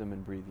metabolism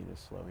and breathing is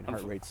slowing,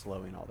 heart rate's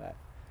slowing, all that.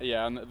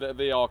 Yeah, and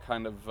they are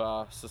kind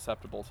of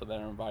susceptible to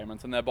their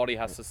environment, and their body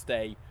has to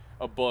stay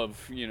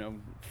above,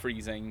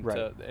 freezing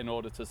in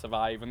order to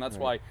survive, and that's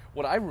why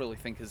what I really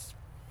think is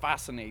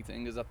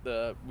fascinating is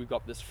that we've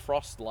got this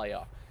frost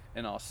layer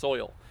in our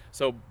soil.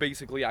 So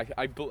basically, I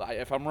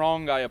if I'm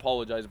wrong, I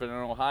apologize, but in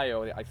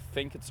Ohio, I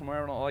think it's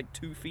somewhere around like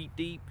 2 feet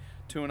deep,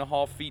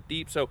 2.5 feet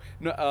deep. So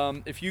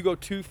if you go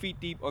 2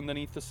 feet deep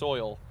underneath the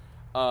soil,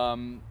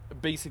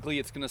 basically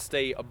it's going to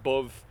stay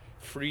above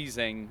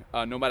freezing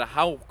no matter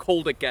how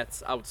cold it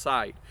gets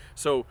outside.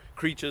 So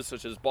creatures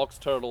such as box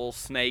turtles,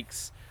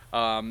 snakes,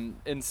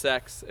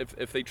 insects,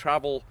 if they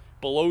travel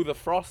below the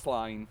frost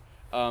line,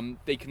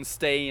 they can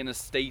stay in a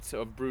state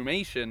of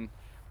brumation,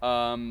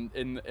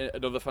 in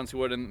another fancy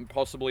word, and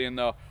possibly in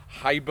the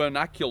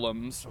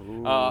hibernaculums.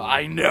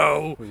 I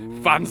know,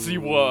 fancy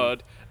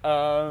word.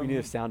 We need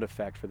a sound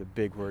effect for the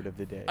big word of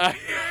the day.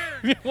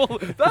 Well,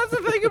 that's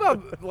the thing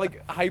about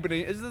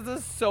hibernating is that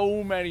there's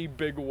so many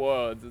big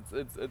words.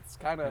 It's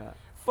kind of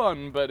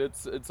fun, but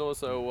it's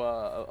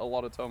also a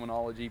lot of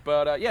terminology.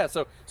 But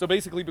so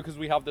basically, because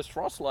we have this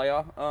frost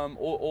layer,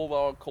 all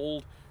our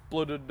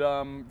cold-blooded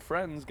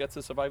friends get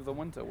to survive the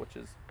winter, which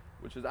is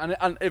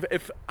and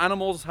if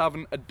animals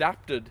haven't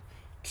adapted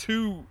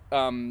to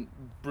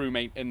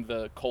brumate in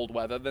the cold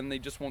weather, then they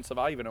just won't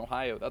survive in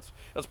Ohio. That's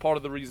part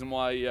of the reason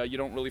why you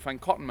don't really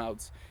find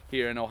cottonmouths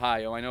here in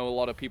Ohio. I know a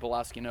lot of people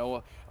ask, are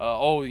there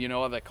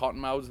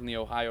cottonmouths in the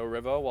Ohio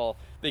River? Well,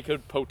 they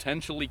could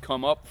potentially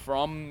come up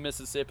from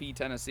Mississippi,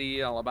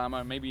 Tennessee,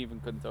 Alabama, maybe even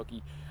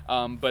Kentucky,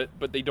 but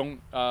they don't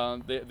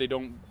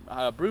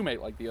brumate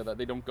like the other.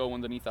 They don't go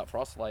underneath that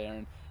frost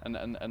layer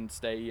and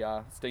stay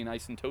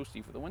nice and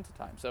toasty for the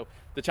wintertime. So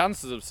the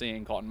chances of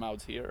seeing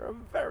cottonmouths here are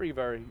very,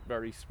 very,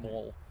 very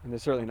small. And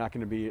there's certainly not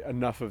going to be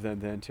enough of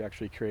them then to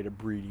actually create a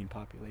breeding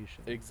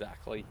population.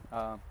 Exactly.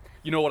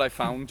 You know what I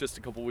found just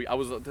a couple weeks?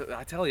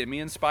 I tell you,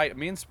 me and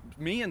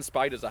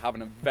spiders are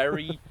having a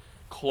very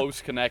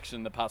close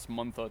connection the past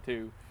month or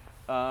two.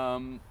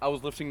 I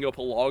was lifting up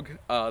a log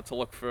to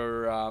look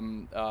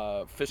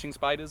for fishing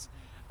spiders,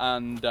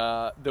 and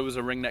there was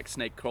a ringneck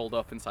snake crawled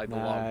up inside the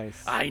log.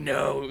 I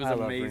know, it was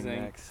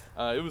amazing.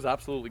 It was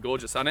absolutely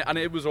gorgeous, and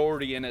it was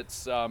already in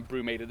its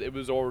brumated. It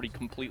was already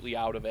completely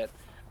out of it,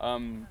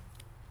 and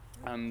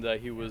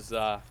he was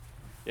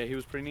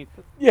pretty neat.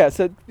 Yeah,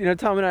 so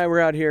Tom and I were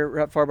out here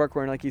at Far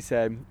Buckhorn, like you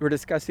said. We're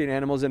discussing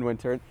animals in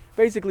winter.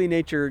 Basically,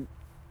 nature,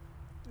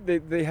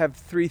 they have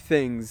three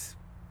things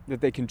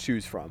that they can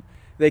choose from.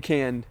 They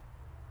can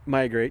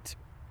migrate,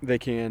 they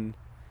can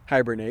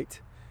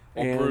hibernate,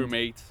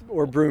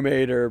 or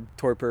brumate or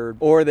torpor,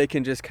 or they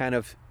can just kind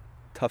of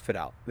tough it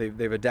out.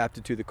 They've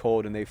adapted to the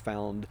cold, and they've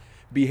found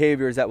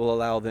behaviors that will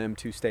allow them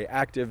to stay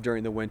active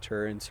during the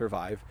winter and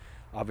survive.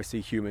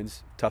 Obviously,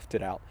 humans toughed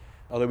it out,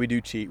 although we do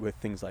cheat with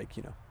things like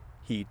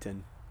heat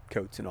and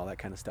coats and all that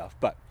kind of stuff.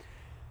 But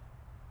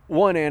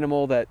one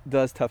animal that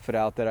does tough it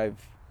out that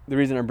I've the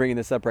reason I'm bringing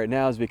this up right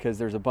now is because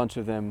there's a bunch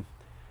of them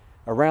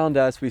around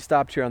us. We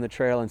stopped here on the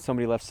trail and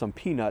somebody left some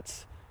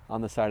peanuts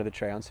on the side of the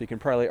trail. And so you can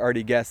probably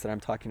already guess that I'm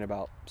talking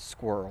about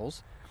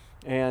squirrels.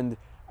 And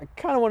I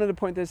kind of wanted to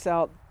point this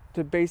out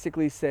to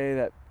basically say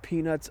that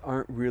peanuts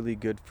aren't really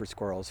good for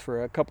squirrels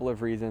for a couple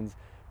of reasons.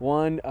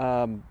 One,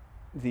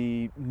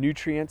 the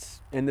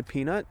nutrients in the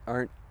peanut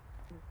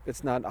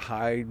it's not a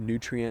high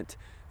nutrient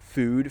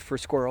food for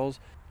squirrels.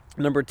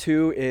 Number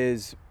two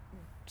is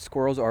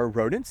squirrels are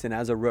rodents, and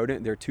as a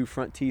rodent, their two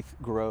front teeth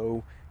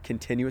grow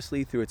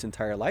continuously through its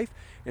entire life.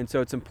 And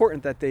so it's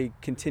important that they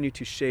continue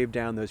to shave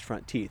down those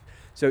front teeth.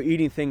 So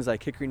eating things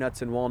like hickory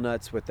nuts and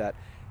walnuts with that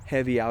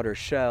heavy outer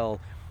shell,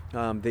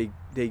 they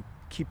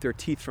keep their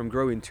teeth from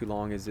growing too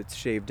long as it's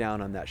shaved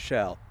down on that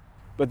shell.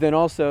 But then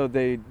also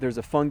there's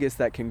a fungus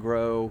that can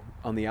grow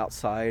on the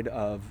outside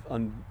of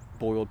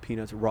unboiled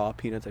peanuts, raw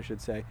peanuts I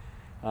should say,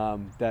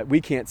 that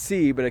we can't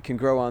see, but it can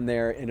grow on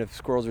there, and if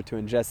squirrels are to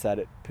ingest that,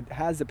 it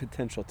has the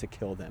potential to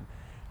kill them.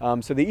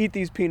 So they eat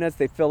these peanuts,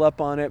 they fill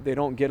up on it, they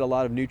don't get a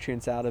lot of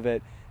nutrients out of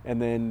it,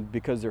 and then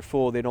because they're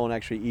full, they don't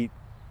actually eat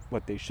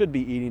what they should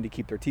be eating to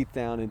keep their teeth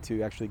down and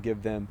to actually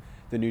give them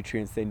the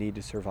nutrients they need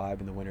to survive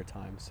in the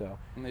wintertime. So,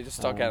 and they just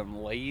start getting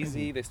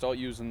lazy. They start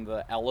using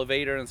the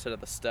elevator instead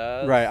of the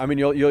stairs. Right. I mean,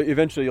 you'll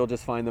eventually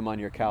just find them on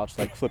your couch,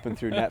 like flipping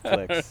through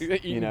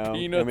Netflix. You know,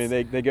 I mean,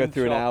 they go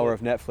through an hour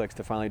of Netflix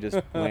to finally just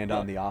land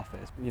on The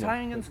Office. You know.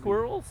 Tying in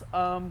squirrels,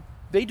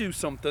 they do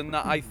something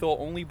that I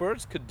thought only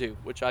birds could do,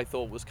 which I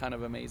thought was kind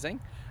of amazing.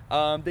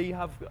 They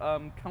have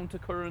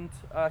countercurrent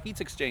heat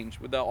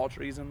exchange with their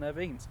arteries and their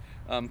veins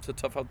to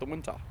tough out the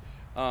winter.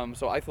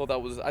 So I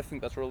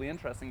think that's really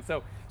interesting.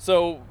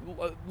 So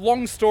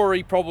long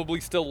story, probably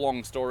still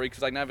long story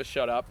because I never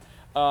shut up.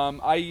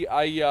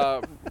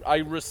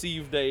 I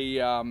received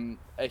a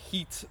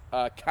heat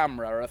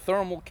camera, a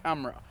thermal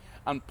camera.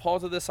 And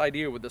part of this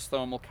idea with this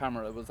thermal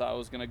camera was that I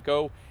was going to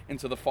go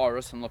into the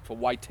forest and look for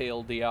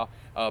white-tailed deer,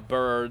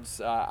 birds,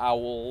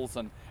 owls,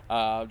 and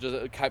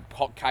just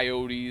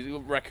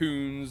coyotes,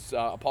 raccoons,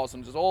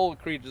 opossums, just all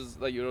creatures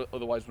that you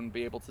otherwise wouldn't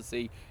be able to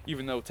see,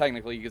 even though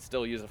technically you could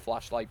still use a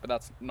flashlight, but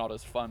that's not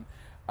as fun.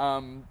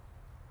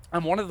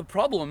 And one of the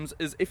problems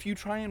is if you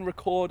try and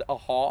record a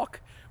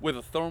hawk with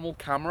a thermal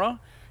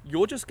camera,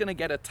 you're just going to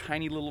get a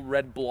tiny little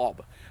red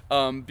blob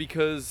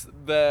because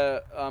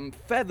the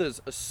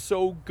feathers are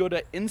so good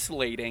at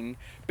insulating.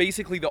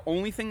 Basically, the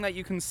only thing that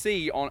you can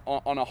see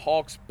on a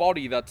hawk's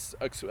body that's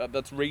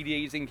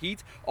radiating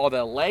heat are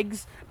their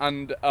legs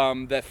and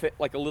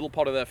like a little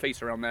part of their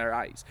face around their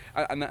eyes.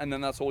 And then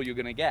that's all you're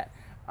going to get.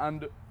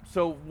 And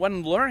so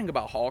when learning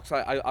about hawks,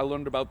 I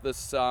learned about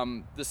this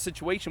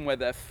situation where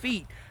their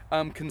feet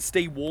can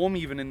stay warm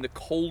even in the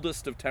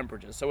coldest of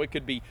temperatures. So it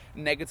could be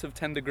negative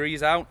 10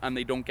 degrees out and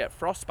they don't get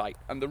frostbite.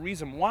 And the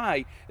reason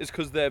why is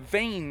because their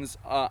veins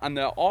and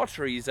their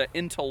arteries are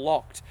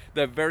interlocked.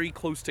 They're very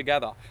close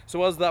together.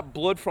 So as that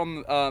blood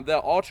from their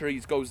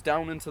arteries goes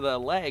down into their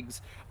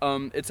legs,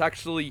 it's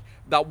actually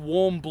that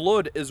warm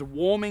blood is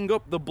warming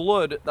up the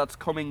blood that's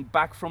coming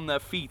back from their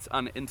feet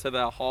and into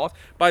their heart.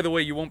 By the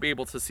way, you won't be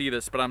able to see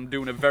this, but I'm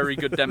doing a very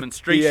good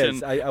demonstration.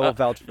 Yes, I will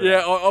vouch for that.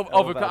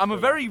 Yeah, I'm a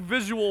very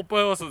visual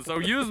person. So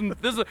using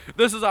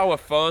this is our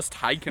first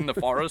hike in the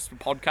forest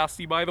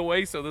podcasty, by the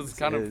way. So this is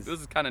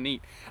kind of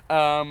neat.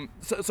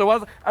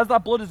 So as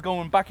that blood is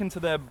going back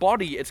into their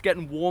body, it's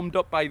getting warmed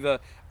up by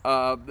the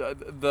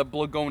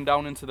blood going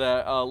down into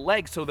their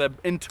legs, so their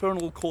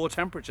internal core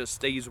temperature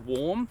stays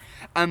warm,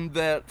 and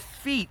their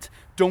feet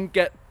don't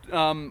get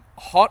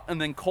hot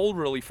and then cold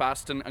really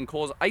fast and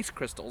cause ice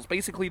crystals.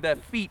 Basically, their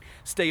feet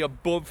stay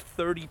above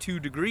 32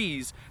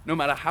 degrees no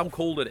matter how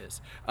cold it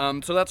is.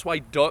 So that's why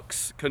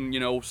ducks can,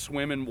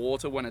 swim in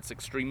water when it's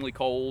extremely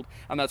cold,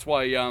 and that's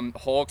why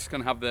hawks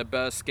can have their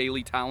bare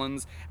scaly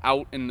talons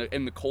out in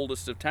the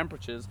coldest of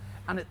temperatures.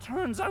 And it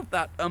turns out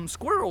that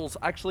squirrels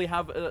actually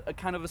have a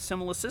kind of a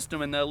similar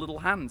system in their little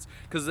hands,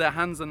 because their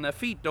hands and their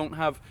feet don't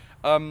have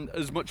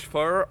as much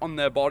fur on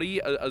their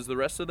body as the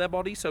rest of their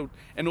body. So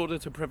in order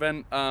to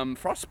prevent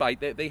frostbite,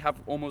 they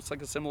have almost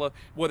like a similar,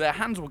 where their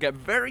hands will get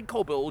very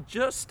cold, but it will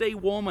just stay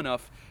warm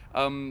enough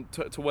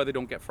to where they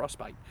don't get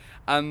frostbite.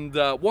 And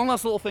one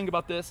last little thing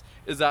about this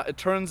is that it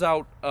turns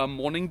out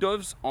mourning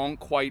doves aren't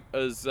quite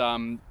as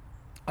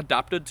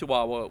adapted to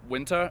our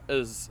winter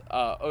as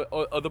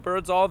other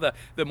birds are.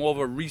 They're more of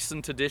a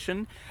recent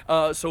addition.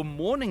 So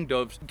mourning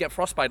doves get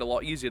frostbite a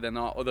lot easier than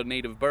our other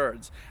native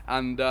birds,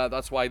 and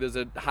that's why there's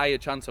a higher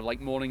chance of like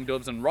mourning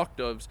doves and rock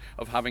doves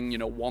of having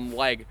one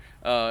leg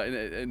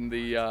in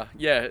the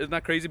isn't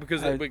that crazy?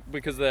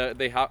 Because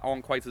they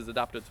aren't quite as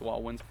adapted to our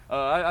winter.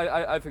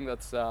 I think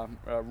that's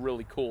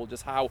really cool,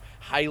 just how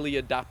highly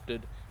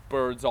adapted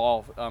birds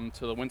are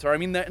to the winter. I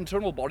mean, their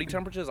internal body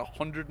temperature is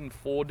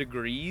 104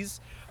 degrees.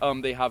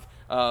 They have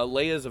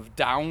layers of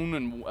down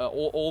and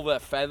all their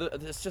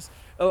feathers. It's just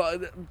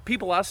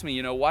people ask me,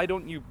 why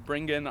don't you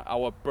bring in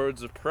our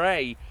birds of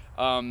prey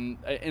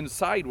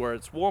inside where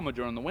it's warmer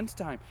during the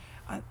wintertime?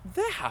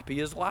 They're happy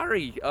as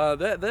Larry.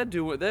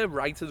 They're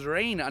right as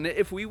rain. And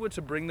if we were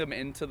to bring them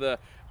into the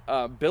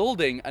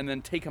building and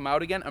then take them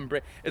out again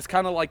and it's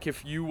kind of like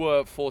if you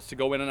were forced to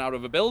go in and out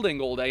of a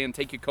building all day and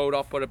take your coat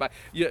off, put it back.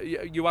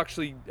 You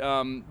actually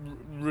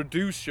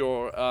reduce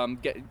your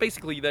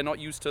basically they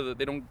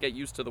don't get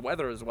used to the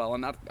weather as well,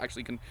 and that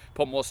actually can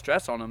put more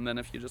stress on them than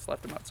if you just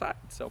left them outside.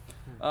 So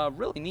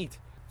really neat.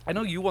 I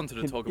know you wanted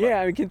to talk about.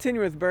 Yeah, I mean, continue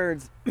with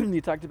birds.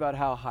 You talked about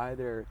how high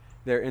their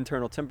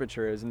internal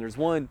temperature is, and there's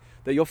one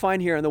that you'll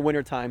find here in the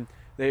wintertime.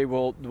 They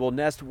will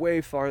nest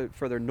way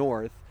further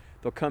north.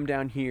 They'll come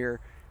down here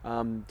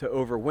to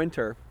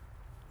overwinter,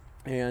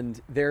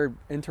 and their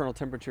internal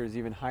temperature is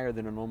even higher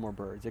than a normal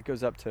bird's. It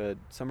goes up to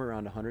somewhere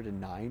around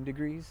 109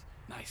 degrees.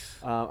 Nice.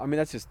 I mean,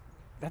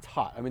 that's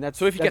hot. I mean,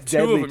 so if you get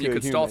two of them, you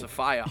could start a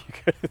fire.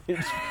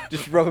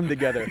 just rub them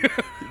together.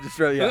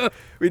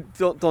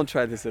 Don't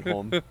try this at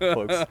home,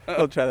 folks.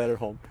 Don't try that at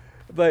home.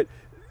 But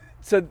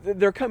so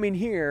they're coming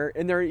here,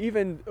 and they're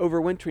even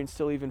overwintering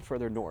still even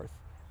further north.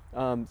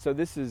 So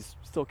this is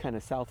still kind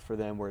of south for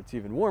them, where it's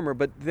even warmer.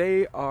 But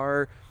they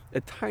are a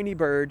tiny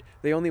bird.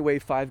 They only weigh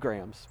 5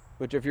 grams.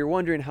 Which, if you're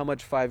wondering how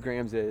much 5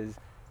 grams is,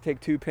 take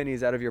 2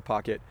 pennies out of your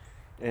pocket.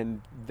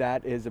 And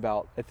that is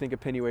about, I think a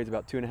penny weighs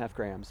about 2.5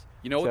 grams.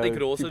 You know what they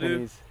could also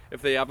do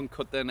if they haven't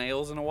cut their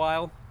nails in a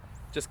while?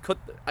 Just cut.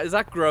 Is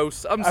that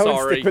gross? I'm sorry. I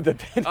would stick with the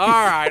pennies. All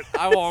right,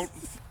 I won't.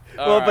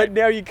 But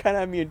now you kind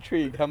of have me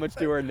intrigued. How much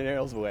do our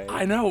nails weigh?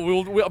 I know.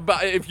 We'll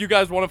but if you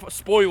guys want to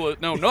spoil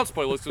it, no, not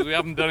spoil it because we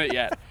haven't done it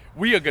yet.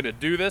 We are gonna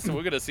do this, and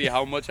we're gonna see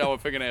how much our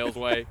fingernails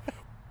weigh.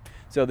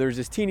 So there's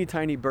this teeny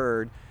tiny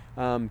bird.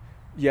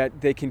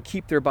 Yet they can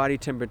keep their body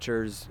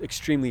temperatures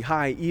extremely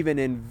high, even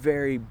in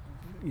very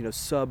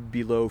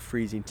below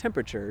freezing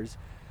temperatures.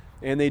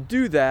 And they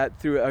do that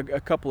through a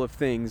couple of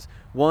things.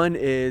 One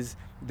is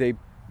they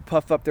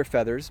puff up their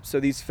feathers. So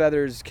these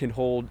feathers can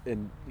hold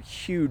in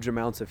huge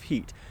amounts of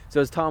heat.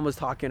 So as Tom was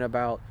talking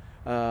about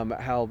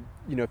how,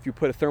 if you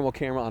put a thermal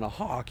camera on a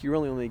hawk, you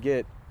really only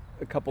get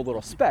a couple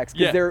little specks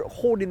because they're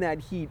holding that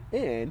heat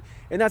in.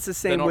 And that's the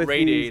same with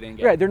radiating.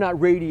 Right, they're not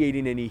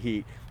radiating any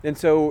heat. And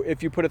so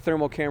if you put a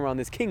thermal camera on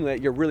this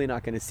kinglet, you're really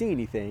not going to see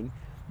anything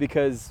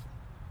because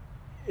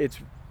it's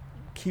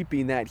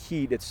keeping that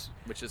heat.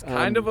 Which is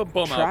kind of a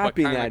bummer,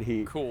 trapping but that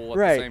heat. Cool at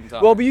right. the same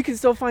time. Well, but you can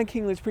still find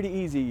kinglets pretty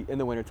easy in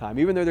the wintertime.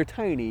 Even though they're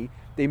tiny,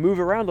 they move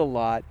around a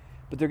lot,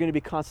 but they're going to be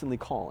constantly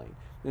calling.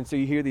 And so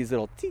you hear these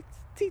little teets,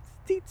 teets,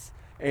 teets.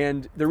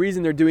 And the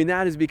reason they're doing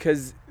that is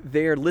because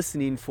they're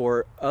listening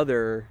for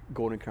other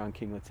golden crown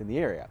kinglets in the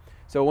area.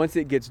 So once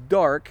it gets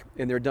dark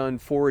and they're done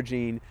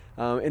foraging,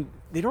 and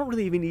they don't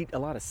really even eat a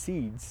lot of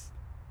seeds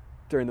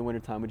during the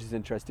wintertime, which is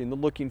interesting. They're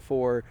looking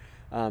for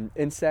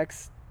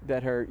insects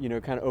that are,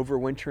 kind of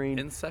overwintering.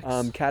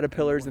 Insects?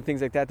 Caterpillars and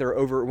things like that. They're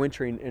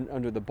overwintering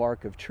under the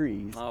bark of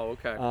trees. Oh,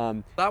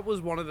 okay. That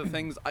was one of the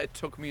things it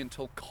took me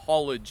until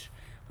college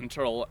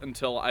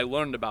until I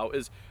learned about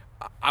is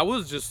I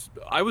was just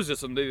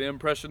under the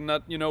impression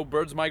that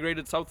birds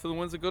migrated south to the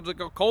ones that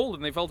got cold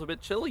and they felt a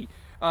bit chilly,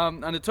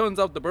 and it turns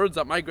out the birds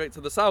that migrate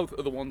to the south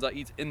are the ones that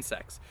eat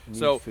insects.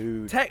 So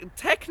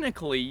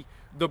technically,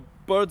 the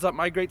birds that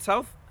migrate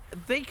south,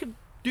 they could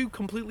do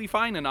completely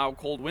fine in our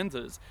cold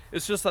winters.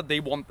 It's just that they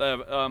want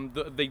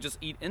they just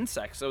eat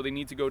insects, so they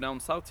need to go down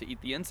south to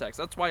eat the insects.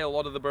 That's why a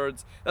lot of the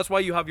birds, that's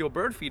why you have your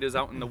bird feeders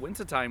out in the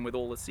wintertime with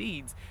all the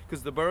seeds,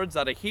 because the birds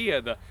that are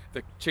here, the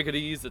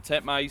chickadees, the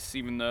titmice,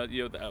 even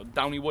the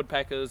downy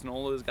woodpeckers and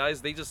all those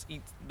guys,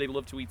 they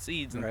love to eat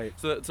seeds. And right.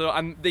 So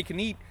and they can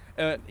eat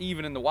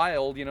even in the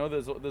wild,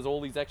 there's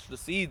all these extra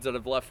seeds that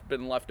have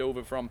been left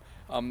over from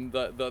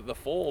the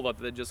fall that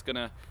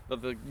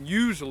they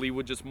usually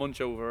would just munch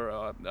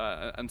over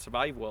and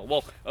survive well.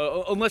 Well,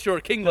 unless you're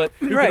a kinglet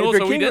who can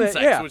also eat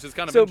insects, which is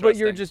kind of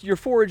interesting. But you're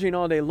foraging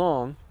all day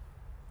long,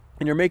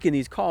 and you're making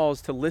these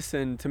calls to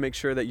listen to make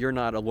sure that you're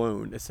not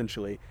alone,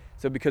 essentially.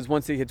 So because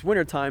once it hits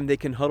wintertime, they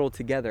can huddle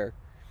together,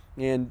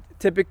 and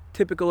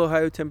typical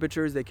Ohio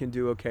temperatures, they can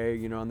do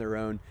okay, on their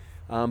own.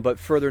 But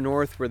further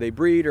north where they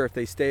breed, or if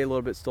they stay a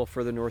little bit still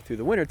further north through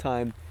the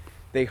wintertime,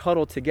 they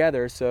huddle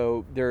together,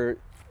 so they're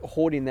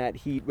holding that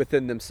heat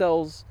within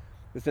themselves,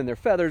 within their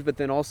feathers, but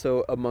then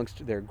also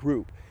amongst their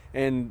group.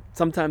 And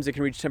sometimes it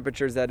can reach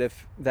temperatures that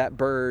if that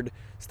bird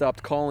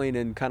stopped calling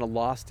and kind of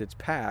lost its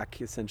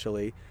pack,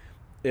 essentially,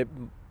 it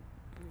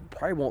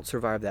probably won't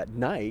survive that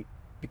night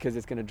because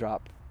it's going to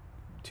drop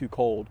too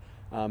cold,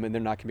 and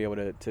they're not going to be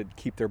able to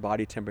keep their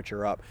body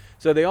temperature up.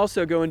 So they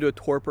also go into a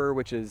torpor,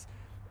 which is,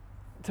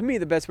 to me,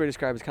 the best way to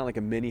describe it is kind of like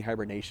a mini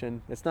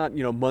hibernation. It's not,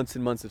 months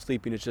and months of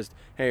sleeping. It's just,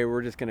 hey,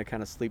 we're just going to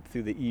kind of sleep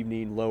through the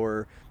evening,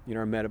 lower,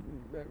 our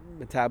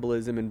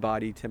metabolism and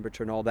body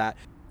temperature and all that.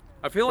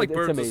 I feel like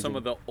birds are some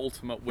of the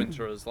ultimate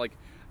winterers. Like,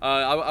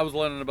 I was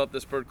learning about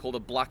this bird called a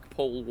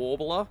blackpoll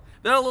warbler.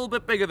 They're a little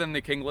bit bigger than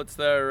the kinglets.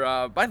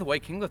 They're, by the way,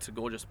 kinglets are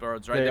gorgeous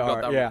birds, right? They've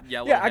got that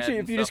yellow head actually,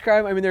 if you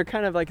describe, they're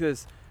kind of like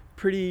this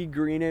pretty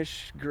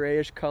greenish,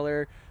 grayish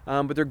color,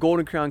 but they're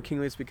golden crown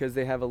kinglets because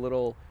they have a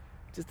little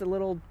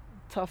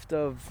tuft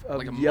of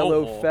like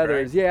yellow mohawk,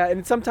 feathers, right? Yeah,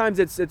 and sometimes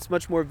it's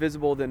much more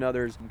visible than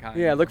others.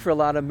 Yeah, look for a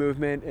lot of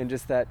movement and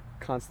just that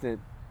constant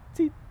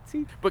teet,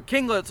 See? But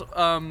kinglets,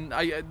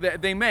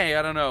 they may.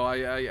 I don't know.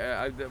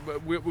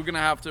 We're gonna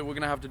have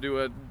to do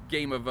a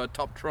game of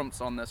top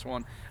trumps on this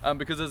one,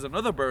 because there's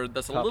another bird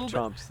that's a Top little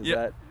trumps. bit. Is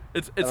that?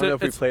 It's I don't know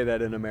if we play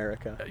that in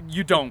America.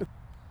 You don't.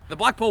 The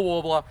blackpoll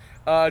warbler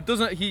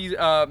doesn't.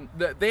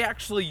 They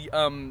actually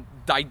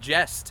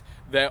digest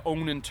their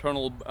own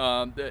internal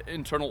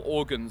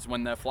organs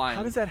when they're flying.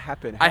 How does that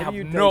happen? I How have do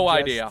you no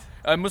digest- idea.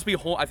 It must be.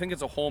 I think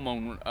it's a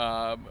hormone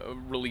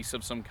release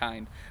of some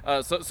kind.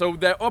 So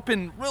they're up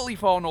in really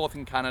far north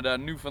in Canada,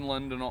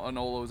 Newfoundland, and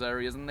all those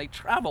areas, and they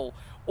travel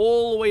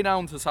all the way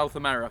down to South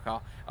America,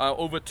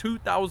 over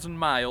 2,000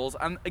 miles.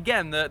 And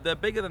again, they're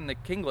bigger than the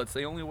kinglets.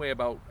 They only weigh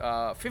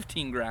about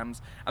 15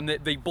 grams, and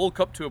they bulk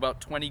up to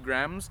about 20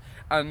 grams.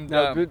 And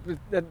No, but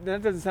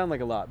that doesn't sound like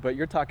a lot. But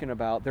you're talking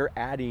about they're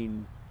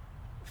adding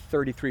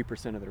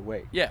 33% of their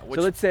weight. Yeah,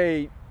 So let's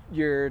say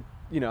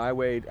I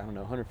weighed,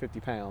 150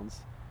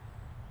 pounds.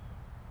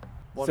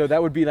 What? So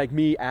that would be like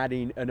me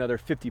adding another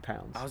 50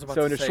 pounds. I was about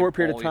So to in a say, short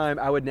period Paul, of time,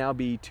 I would now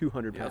be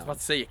 200 I pounds. was about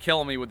to say, you're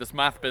killing me with this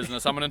math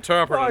business. I'm an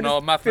interpreter, Well, not a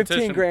just mathematician.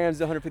 15 grams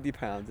to 150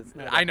 pounds. It's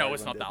not I that know hard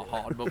it's of not a that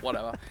difference. hard, but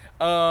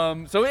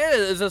whatever. So it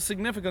is a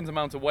significant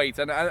amount of weight,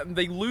 and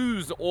they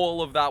lose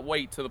all of that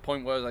weight to the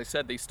point where, as I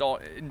said, they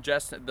start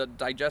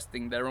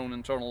digesting their own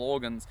internal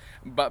organs.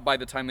 But by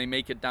the time they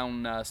make it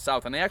down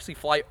south, and they actually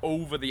fly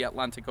over the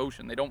Atlantic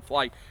Ocean, they don't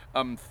fly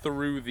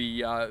through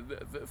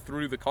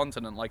the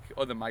continent like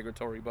other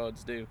migratory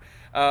birds do.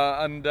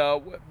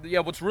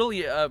 What's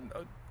really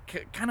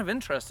kind of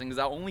interesting is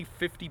that only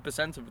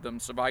 50% of them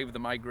survive the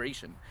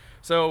migration.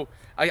 So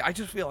I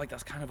just feel like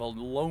that's kind of a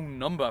low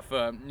number for,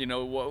 I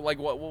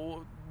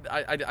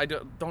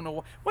don't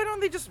know. Why don't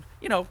they just,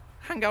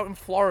 hang out in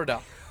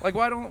Florida? Like,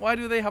 why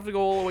do they have to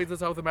go all the way to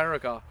South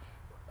America?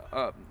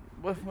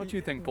 What do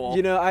you think, Paul?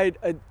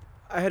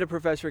 I had a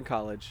professor in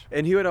college,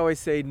 and he would always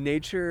say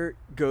nature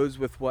goes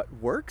with what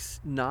works,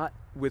 not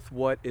with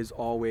what is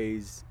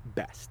always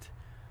best.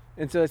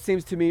 And so it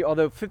seems to me,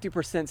 although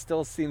 50%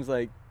 still seems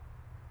like,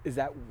 is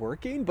that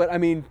working? But I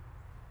mean,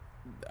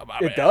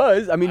 it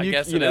does. I mean, I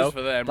guess it is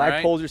for them, black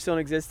right? holes are still in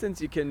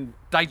existence. You can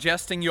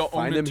Digesting your own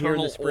find them here in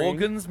the internal spring.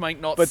 organs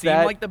might not But seem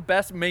that- like the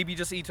best. Maybe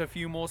just eat a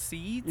few more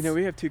seeds.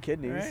 we have 2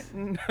 kidneys.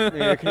 Right?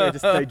 Can I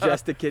just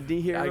digest a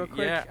kidney here real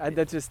quick? yeah.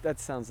 That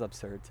sounds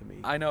absurd to me.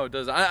 I know it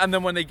does, and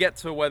then when they get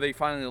to where they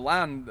finally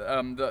land,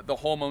 the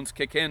hormones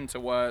kick in to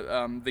where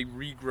they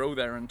regrow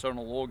their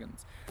internal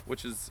organs,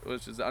 which is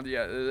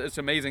it's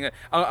amazing.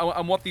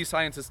 And what these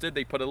scientists did,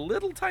 they put a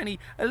little tiny,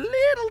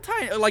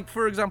 like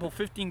for example,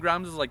 15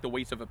 grams is like the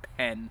weight of a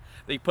pen.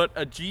 They put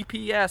a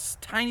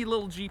tiny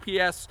little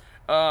GPS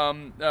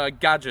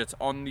gadget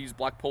on these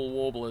blackpoll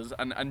warblers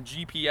and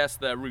GPS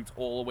their route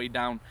all the way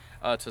down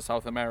to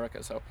South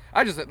America. So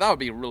I just thought that would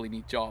be a really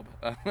neat job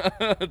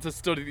to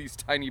study these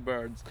tiny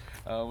birds,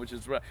 which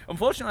is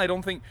unfortunately I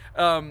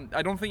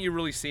don't think you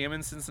really see them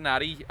in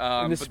Cincinnati.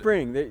 In the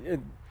spring,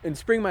 in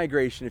spring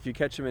migration, if you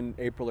catch them in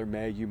April or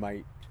May, you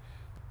might.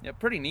 Yeah,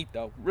 pretty neat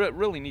though.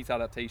 Really neat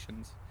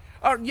adaptations.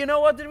 You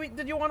know what?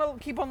 Did you want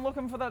to keep on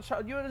looking for that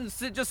shot? You want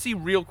to just see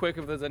real quick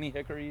if there's any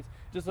hickories,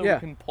 just so we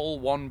can pull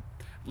one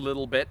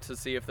little bit to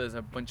see if there's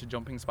a bunch of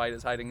jumping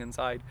spiders hiding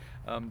inside.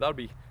 That'd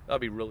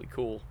be really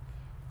cool.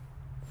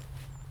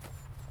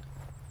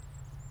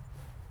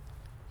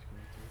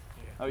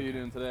 How are you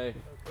doing today?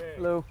 Okay.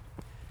 Hello.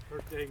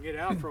 First day to get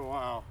out for a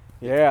while.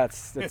 Yeah,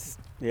 it's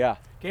yeah.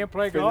 Can't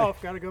play Pretty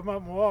golf. Got to go up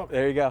and walk.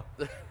 There you go.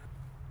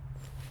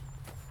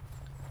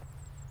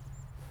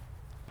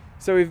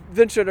 So we've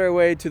ventured our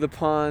way to the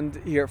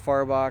pond here at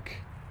Farbach.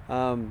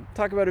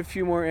 Talk about a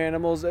few more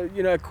animals.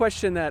 A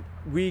question that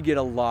we get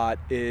a lot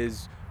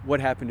is what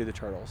happened to the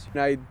turtles.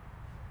 And I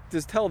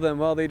just tell them,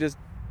 well, they just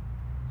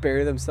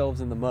bury themselves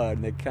in the mud,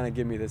 and they kind of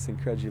give me this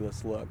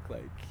incredulous look,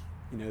 like,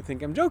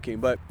 think I'm joking.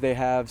 But they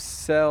have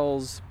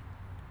cells,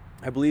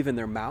 I believe, in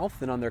their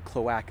mouth and on their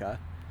cloaca,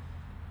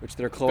 which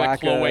their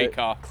cloaca.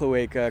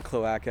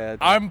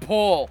 I'm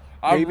Paul.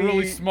 I'm a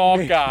really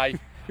smart guy.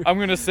 I'm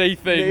going to say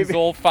things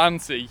all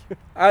fancy.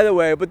 Either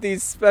way, but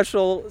these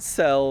special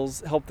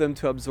cells help them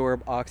to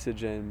absorb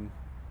oxygen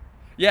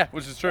Yeah,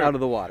 which is true. out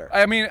of the water.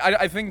 I mean,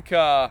 I think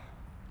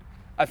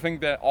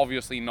they're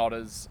obviously not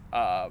as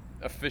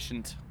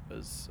efficient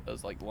as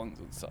like lungs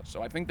and such.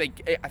 So I think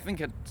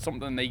it's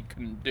something they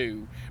can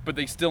do, but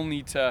they still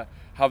need to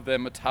have their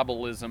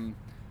metabolism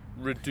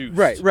reduced.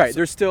 Right. So,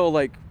 They're still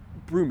like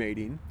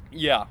brumating.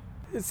 yeah.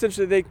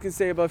 Essentially, they can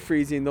stay above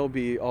freezing, they'll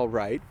be all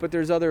right. But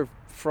there's other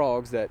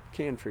frogs that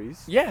can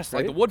freeze. Yes,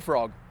 like right? the wood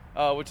frog,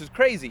 which is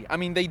crazy. I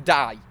mean, they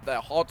die.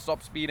 Their heart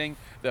stops beating.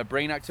 Their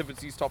brain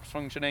activity stops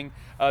functioning.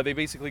 They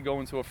basically go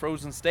into a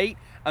frozen state.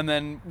 And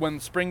then when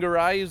spring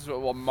arrives,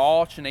 or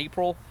March and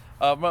April,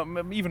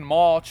 even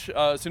March,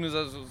 as soon as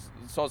it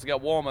starts to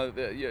get warmer,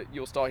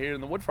 you'll start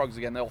hearing the wood frogs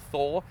again. They'll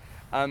thaw.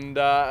 And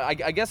I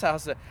guess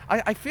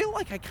I feel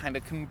like I kind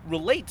of can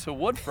relate to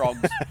wood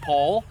frogs,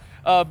 Paul.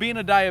 Being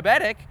a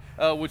diabetic,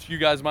 which you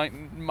guys might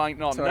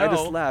not Sorry, know. I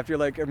just laughed. You're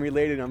like, I'm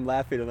related. I'm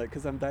laughing. I'm like,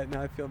 because I'm dying.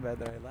 Now I feel bad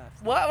that I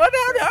laughed. Well,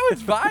 no,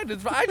 it's fine.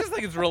 It's fine. I just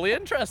think it's really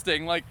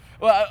interesting. Like,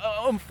 well,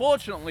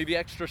 unfortunately, the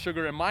extra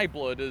sugar in my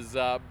blood is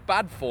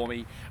bad for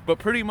me. But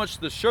pretty much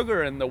the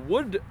sugar in the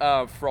wood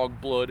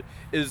frog blood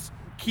is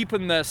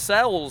keeping their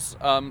cells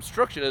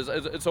structured.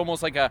 It's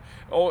almost like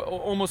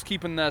almost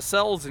keeping their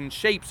cells in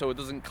shape so it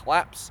doesn't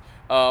collapse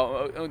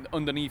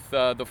underneath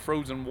the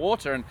frozen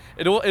water, and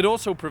it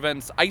also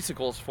prevents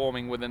icicles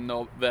forming within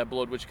their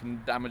blood, which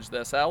can damage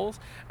their cells.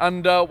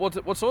 And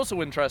what's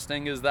also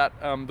interesting is that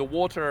the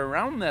water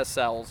around their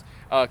cells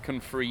can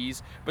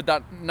freeze, but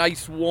that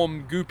nice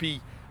warm goopy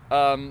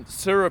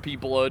syrupy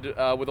blood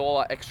with all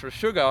that extra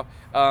sugar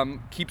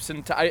keeps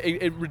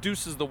it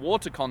reduces the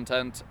water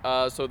content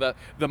so that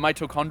the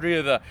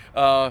mitochondria,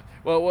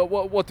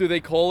 what do they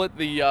call it,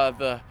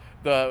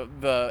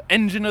 the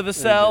engine of the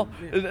cell.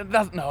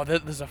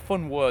 There's a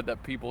fun word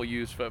that people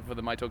use for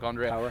the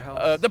mitochondria.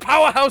 Powerhouse? The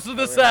powerhouse of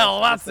the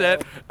cell. That's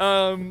it.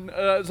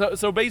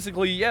 So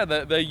basically, yeah,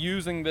 they're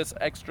using this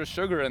extra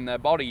sugar in their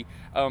body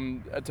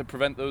to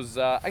prevent those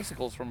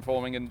icicles from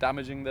forming and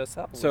damaging their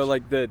cells. So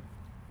like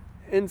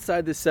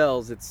inside the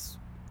cells, it's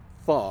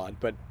thawed,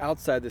 but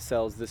outside the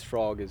cells, this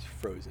frog is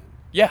frozen.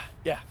 Yeah.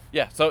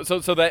 So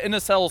their inner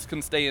cells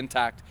can stay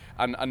intact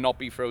and not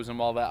be frozen,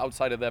 while the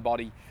outside of their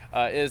body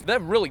they're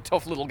really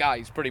tough little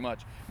guys, pretty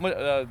much.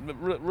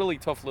 Really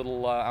tough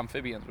little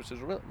amphibians, which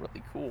is really,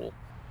 really cool.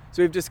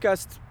 So we've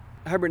discussed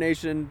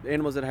hibernation,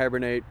 animals that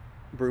hibernate,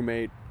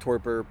 brumate,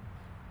 torpor.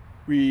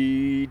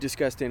 We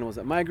discussed animals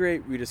that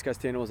migrate. We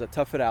discussed animals that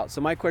tough it out.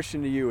 So my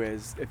question to you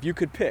is, if you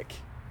could pick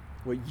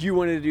what you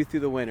wanted to do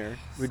through the winter,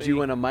 would you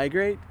want to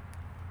migrate,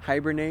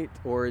 hibernate,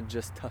 or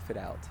just tough it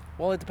out?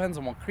 Well, it depends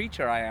on what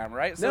creature I am,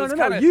 right? So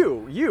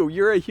No.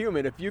 You're a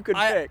human. If you could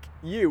pick,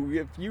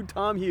 if you,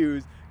 Tom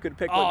Hughes, could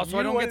pick what so you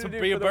I don't wanted get to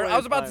do be a for the bird. I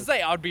was about to wintertime.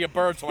 say I would be a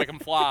bird so I can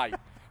fly,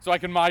 so I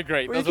can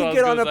migrate. Well, That's you what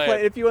can I was get on a gonna say.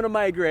 plane. If you want to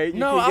migrate, you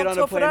No, can get I'll on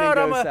a tough it plane and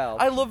out. go south.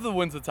 I love the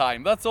winter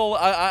time. That's all.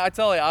 I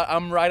tell you,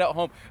 I'm right at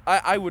home.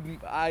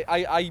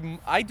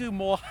 I do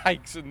more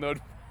hikes in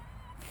the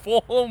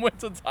fall and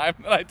winter time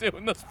than I do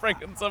in the spring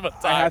and summer time.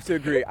 I have to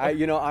agree.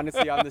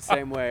 Honestly, I'm the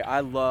same way.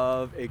 I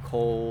love a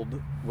cold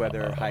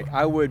weather hike.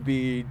 I would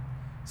be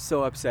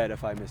so upset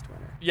if I missed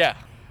winter. Yeah.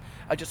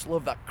 I just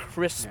love that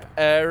crisp,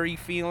 airy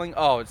feeling.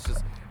 Oh, it's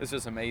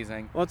just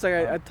amazing. Well, it's like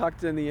I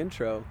talked in the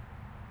intro.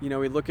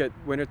 We look at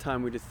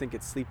wintertime, we just think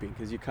it's sleeping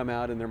because you come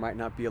out and there might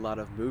not be a lot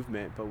of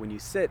movement. But when you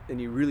sit and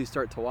you really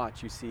start to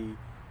watch, you see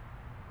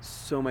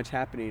so much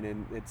happening.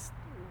 And it's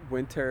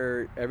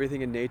winter,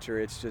 everything in nature,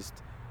 it's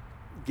just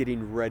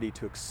getting ready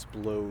to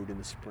explode in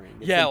the spring.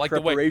 It's in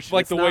preparation.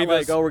 It's not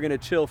like, we're going to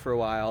chill for a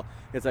while.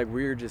 It's like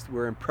we're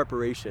in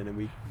preparation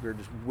and we're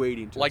just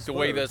waiting to Like explode. the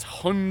way there's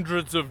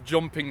hundreds of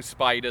jumping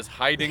spiders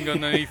hiding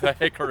underneath a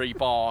hickory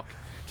bark,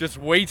 just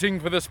waiting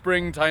for the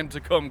springtime to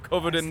come,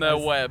 covered in their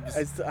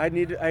webs. I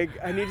need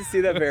to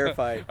see that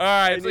verified. All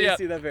right, I need to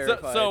see that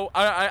verified. So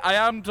I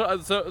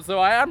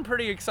am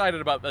pretty excited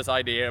about this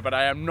idea, but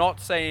I am not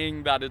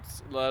saying that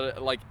it's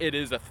like it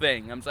is a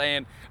thing. I'm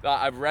saying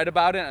that I've read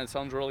about it and it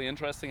sounds really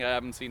interesting. I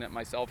haven't seen it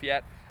myself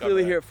yet.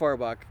 Clearly, here at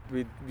Farbach,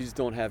 we just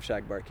don't have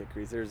shagbark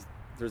hickories. There's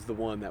the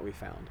one that we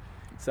found.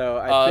 So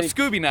I think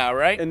Scooby now,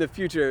 right? in the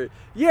future,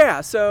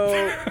 yeah.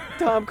 So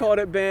Tom called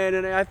it Ben,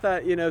 and I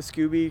thought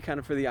Scooby kind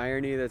of for the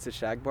irony that's a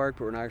shagbark,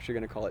 but we're not actually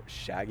going to call it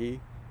Shaggy,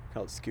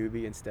 call it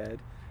Scooby instead.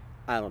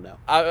 I don't know.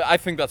 I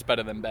think that's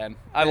better than Ben.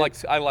 I like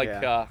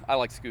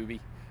Scooby.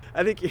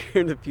 I think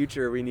here in the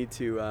future we need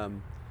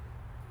to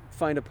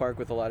find a park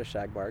with a lot of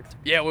shagbarks.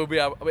 Yeah, we'll be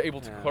able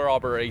to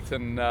corroborate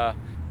and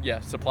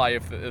supply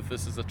if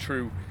this is a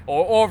true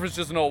or if it's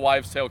just an old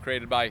wives' tale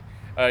created by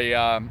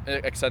a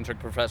eccentric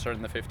professor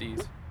in the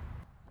 50s.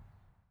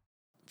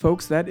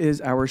 Folks, that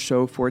is our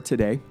show for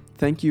today.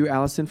 Thank you,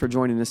 Allison, for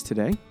joining us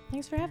today.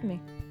 Thanks for having me.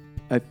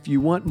 If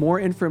you want more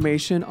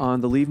information on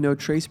the Leave No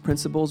Trace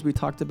principles we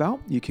talked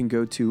about, you can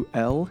go to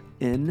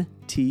lnt.org.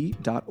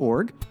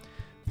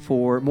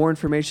 For more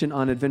information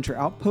on Adventure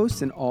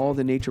Outposts and all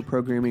the nature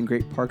programming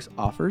Great Parks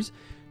offers,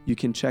 you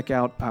can check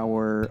out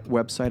our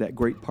website at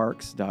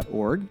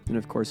greatparks.org. And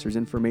of course, there's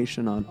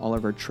information on all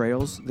of our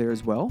trails there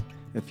as well,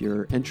 if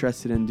you're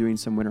interested in doing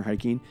some winter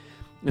hiking.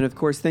 And of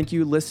course, thank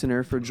you,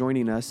 listener, for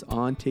joining us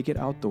on Take It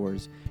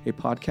Outdoors, a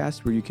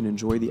podcast where you can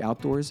enjoy the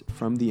outdoors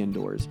from the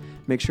indoors.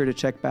 Make sure to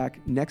check back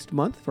next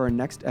month for our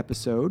next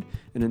episode.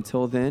 And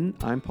until then,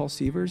 I'm Paul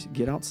Sievers.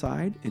 Get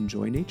outside,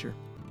 enjoy nature.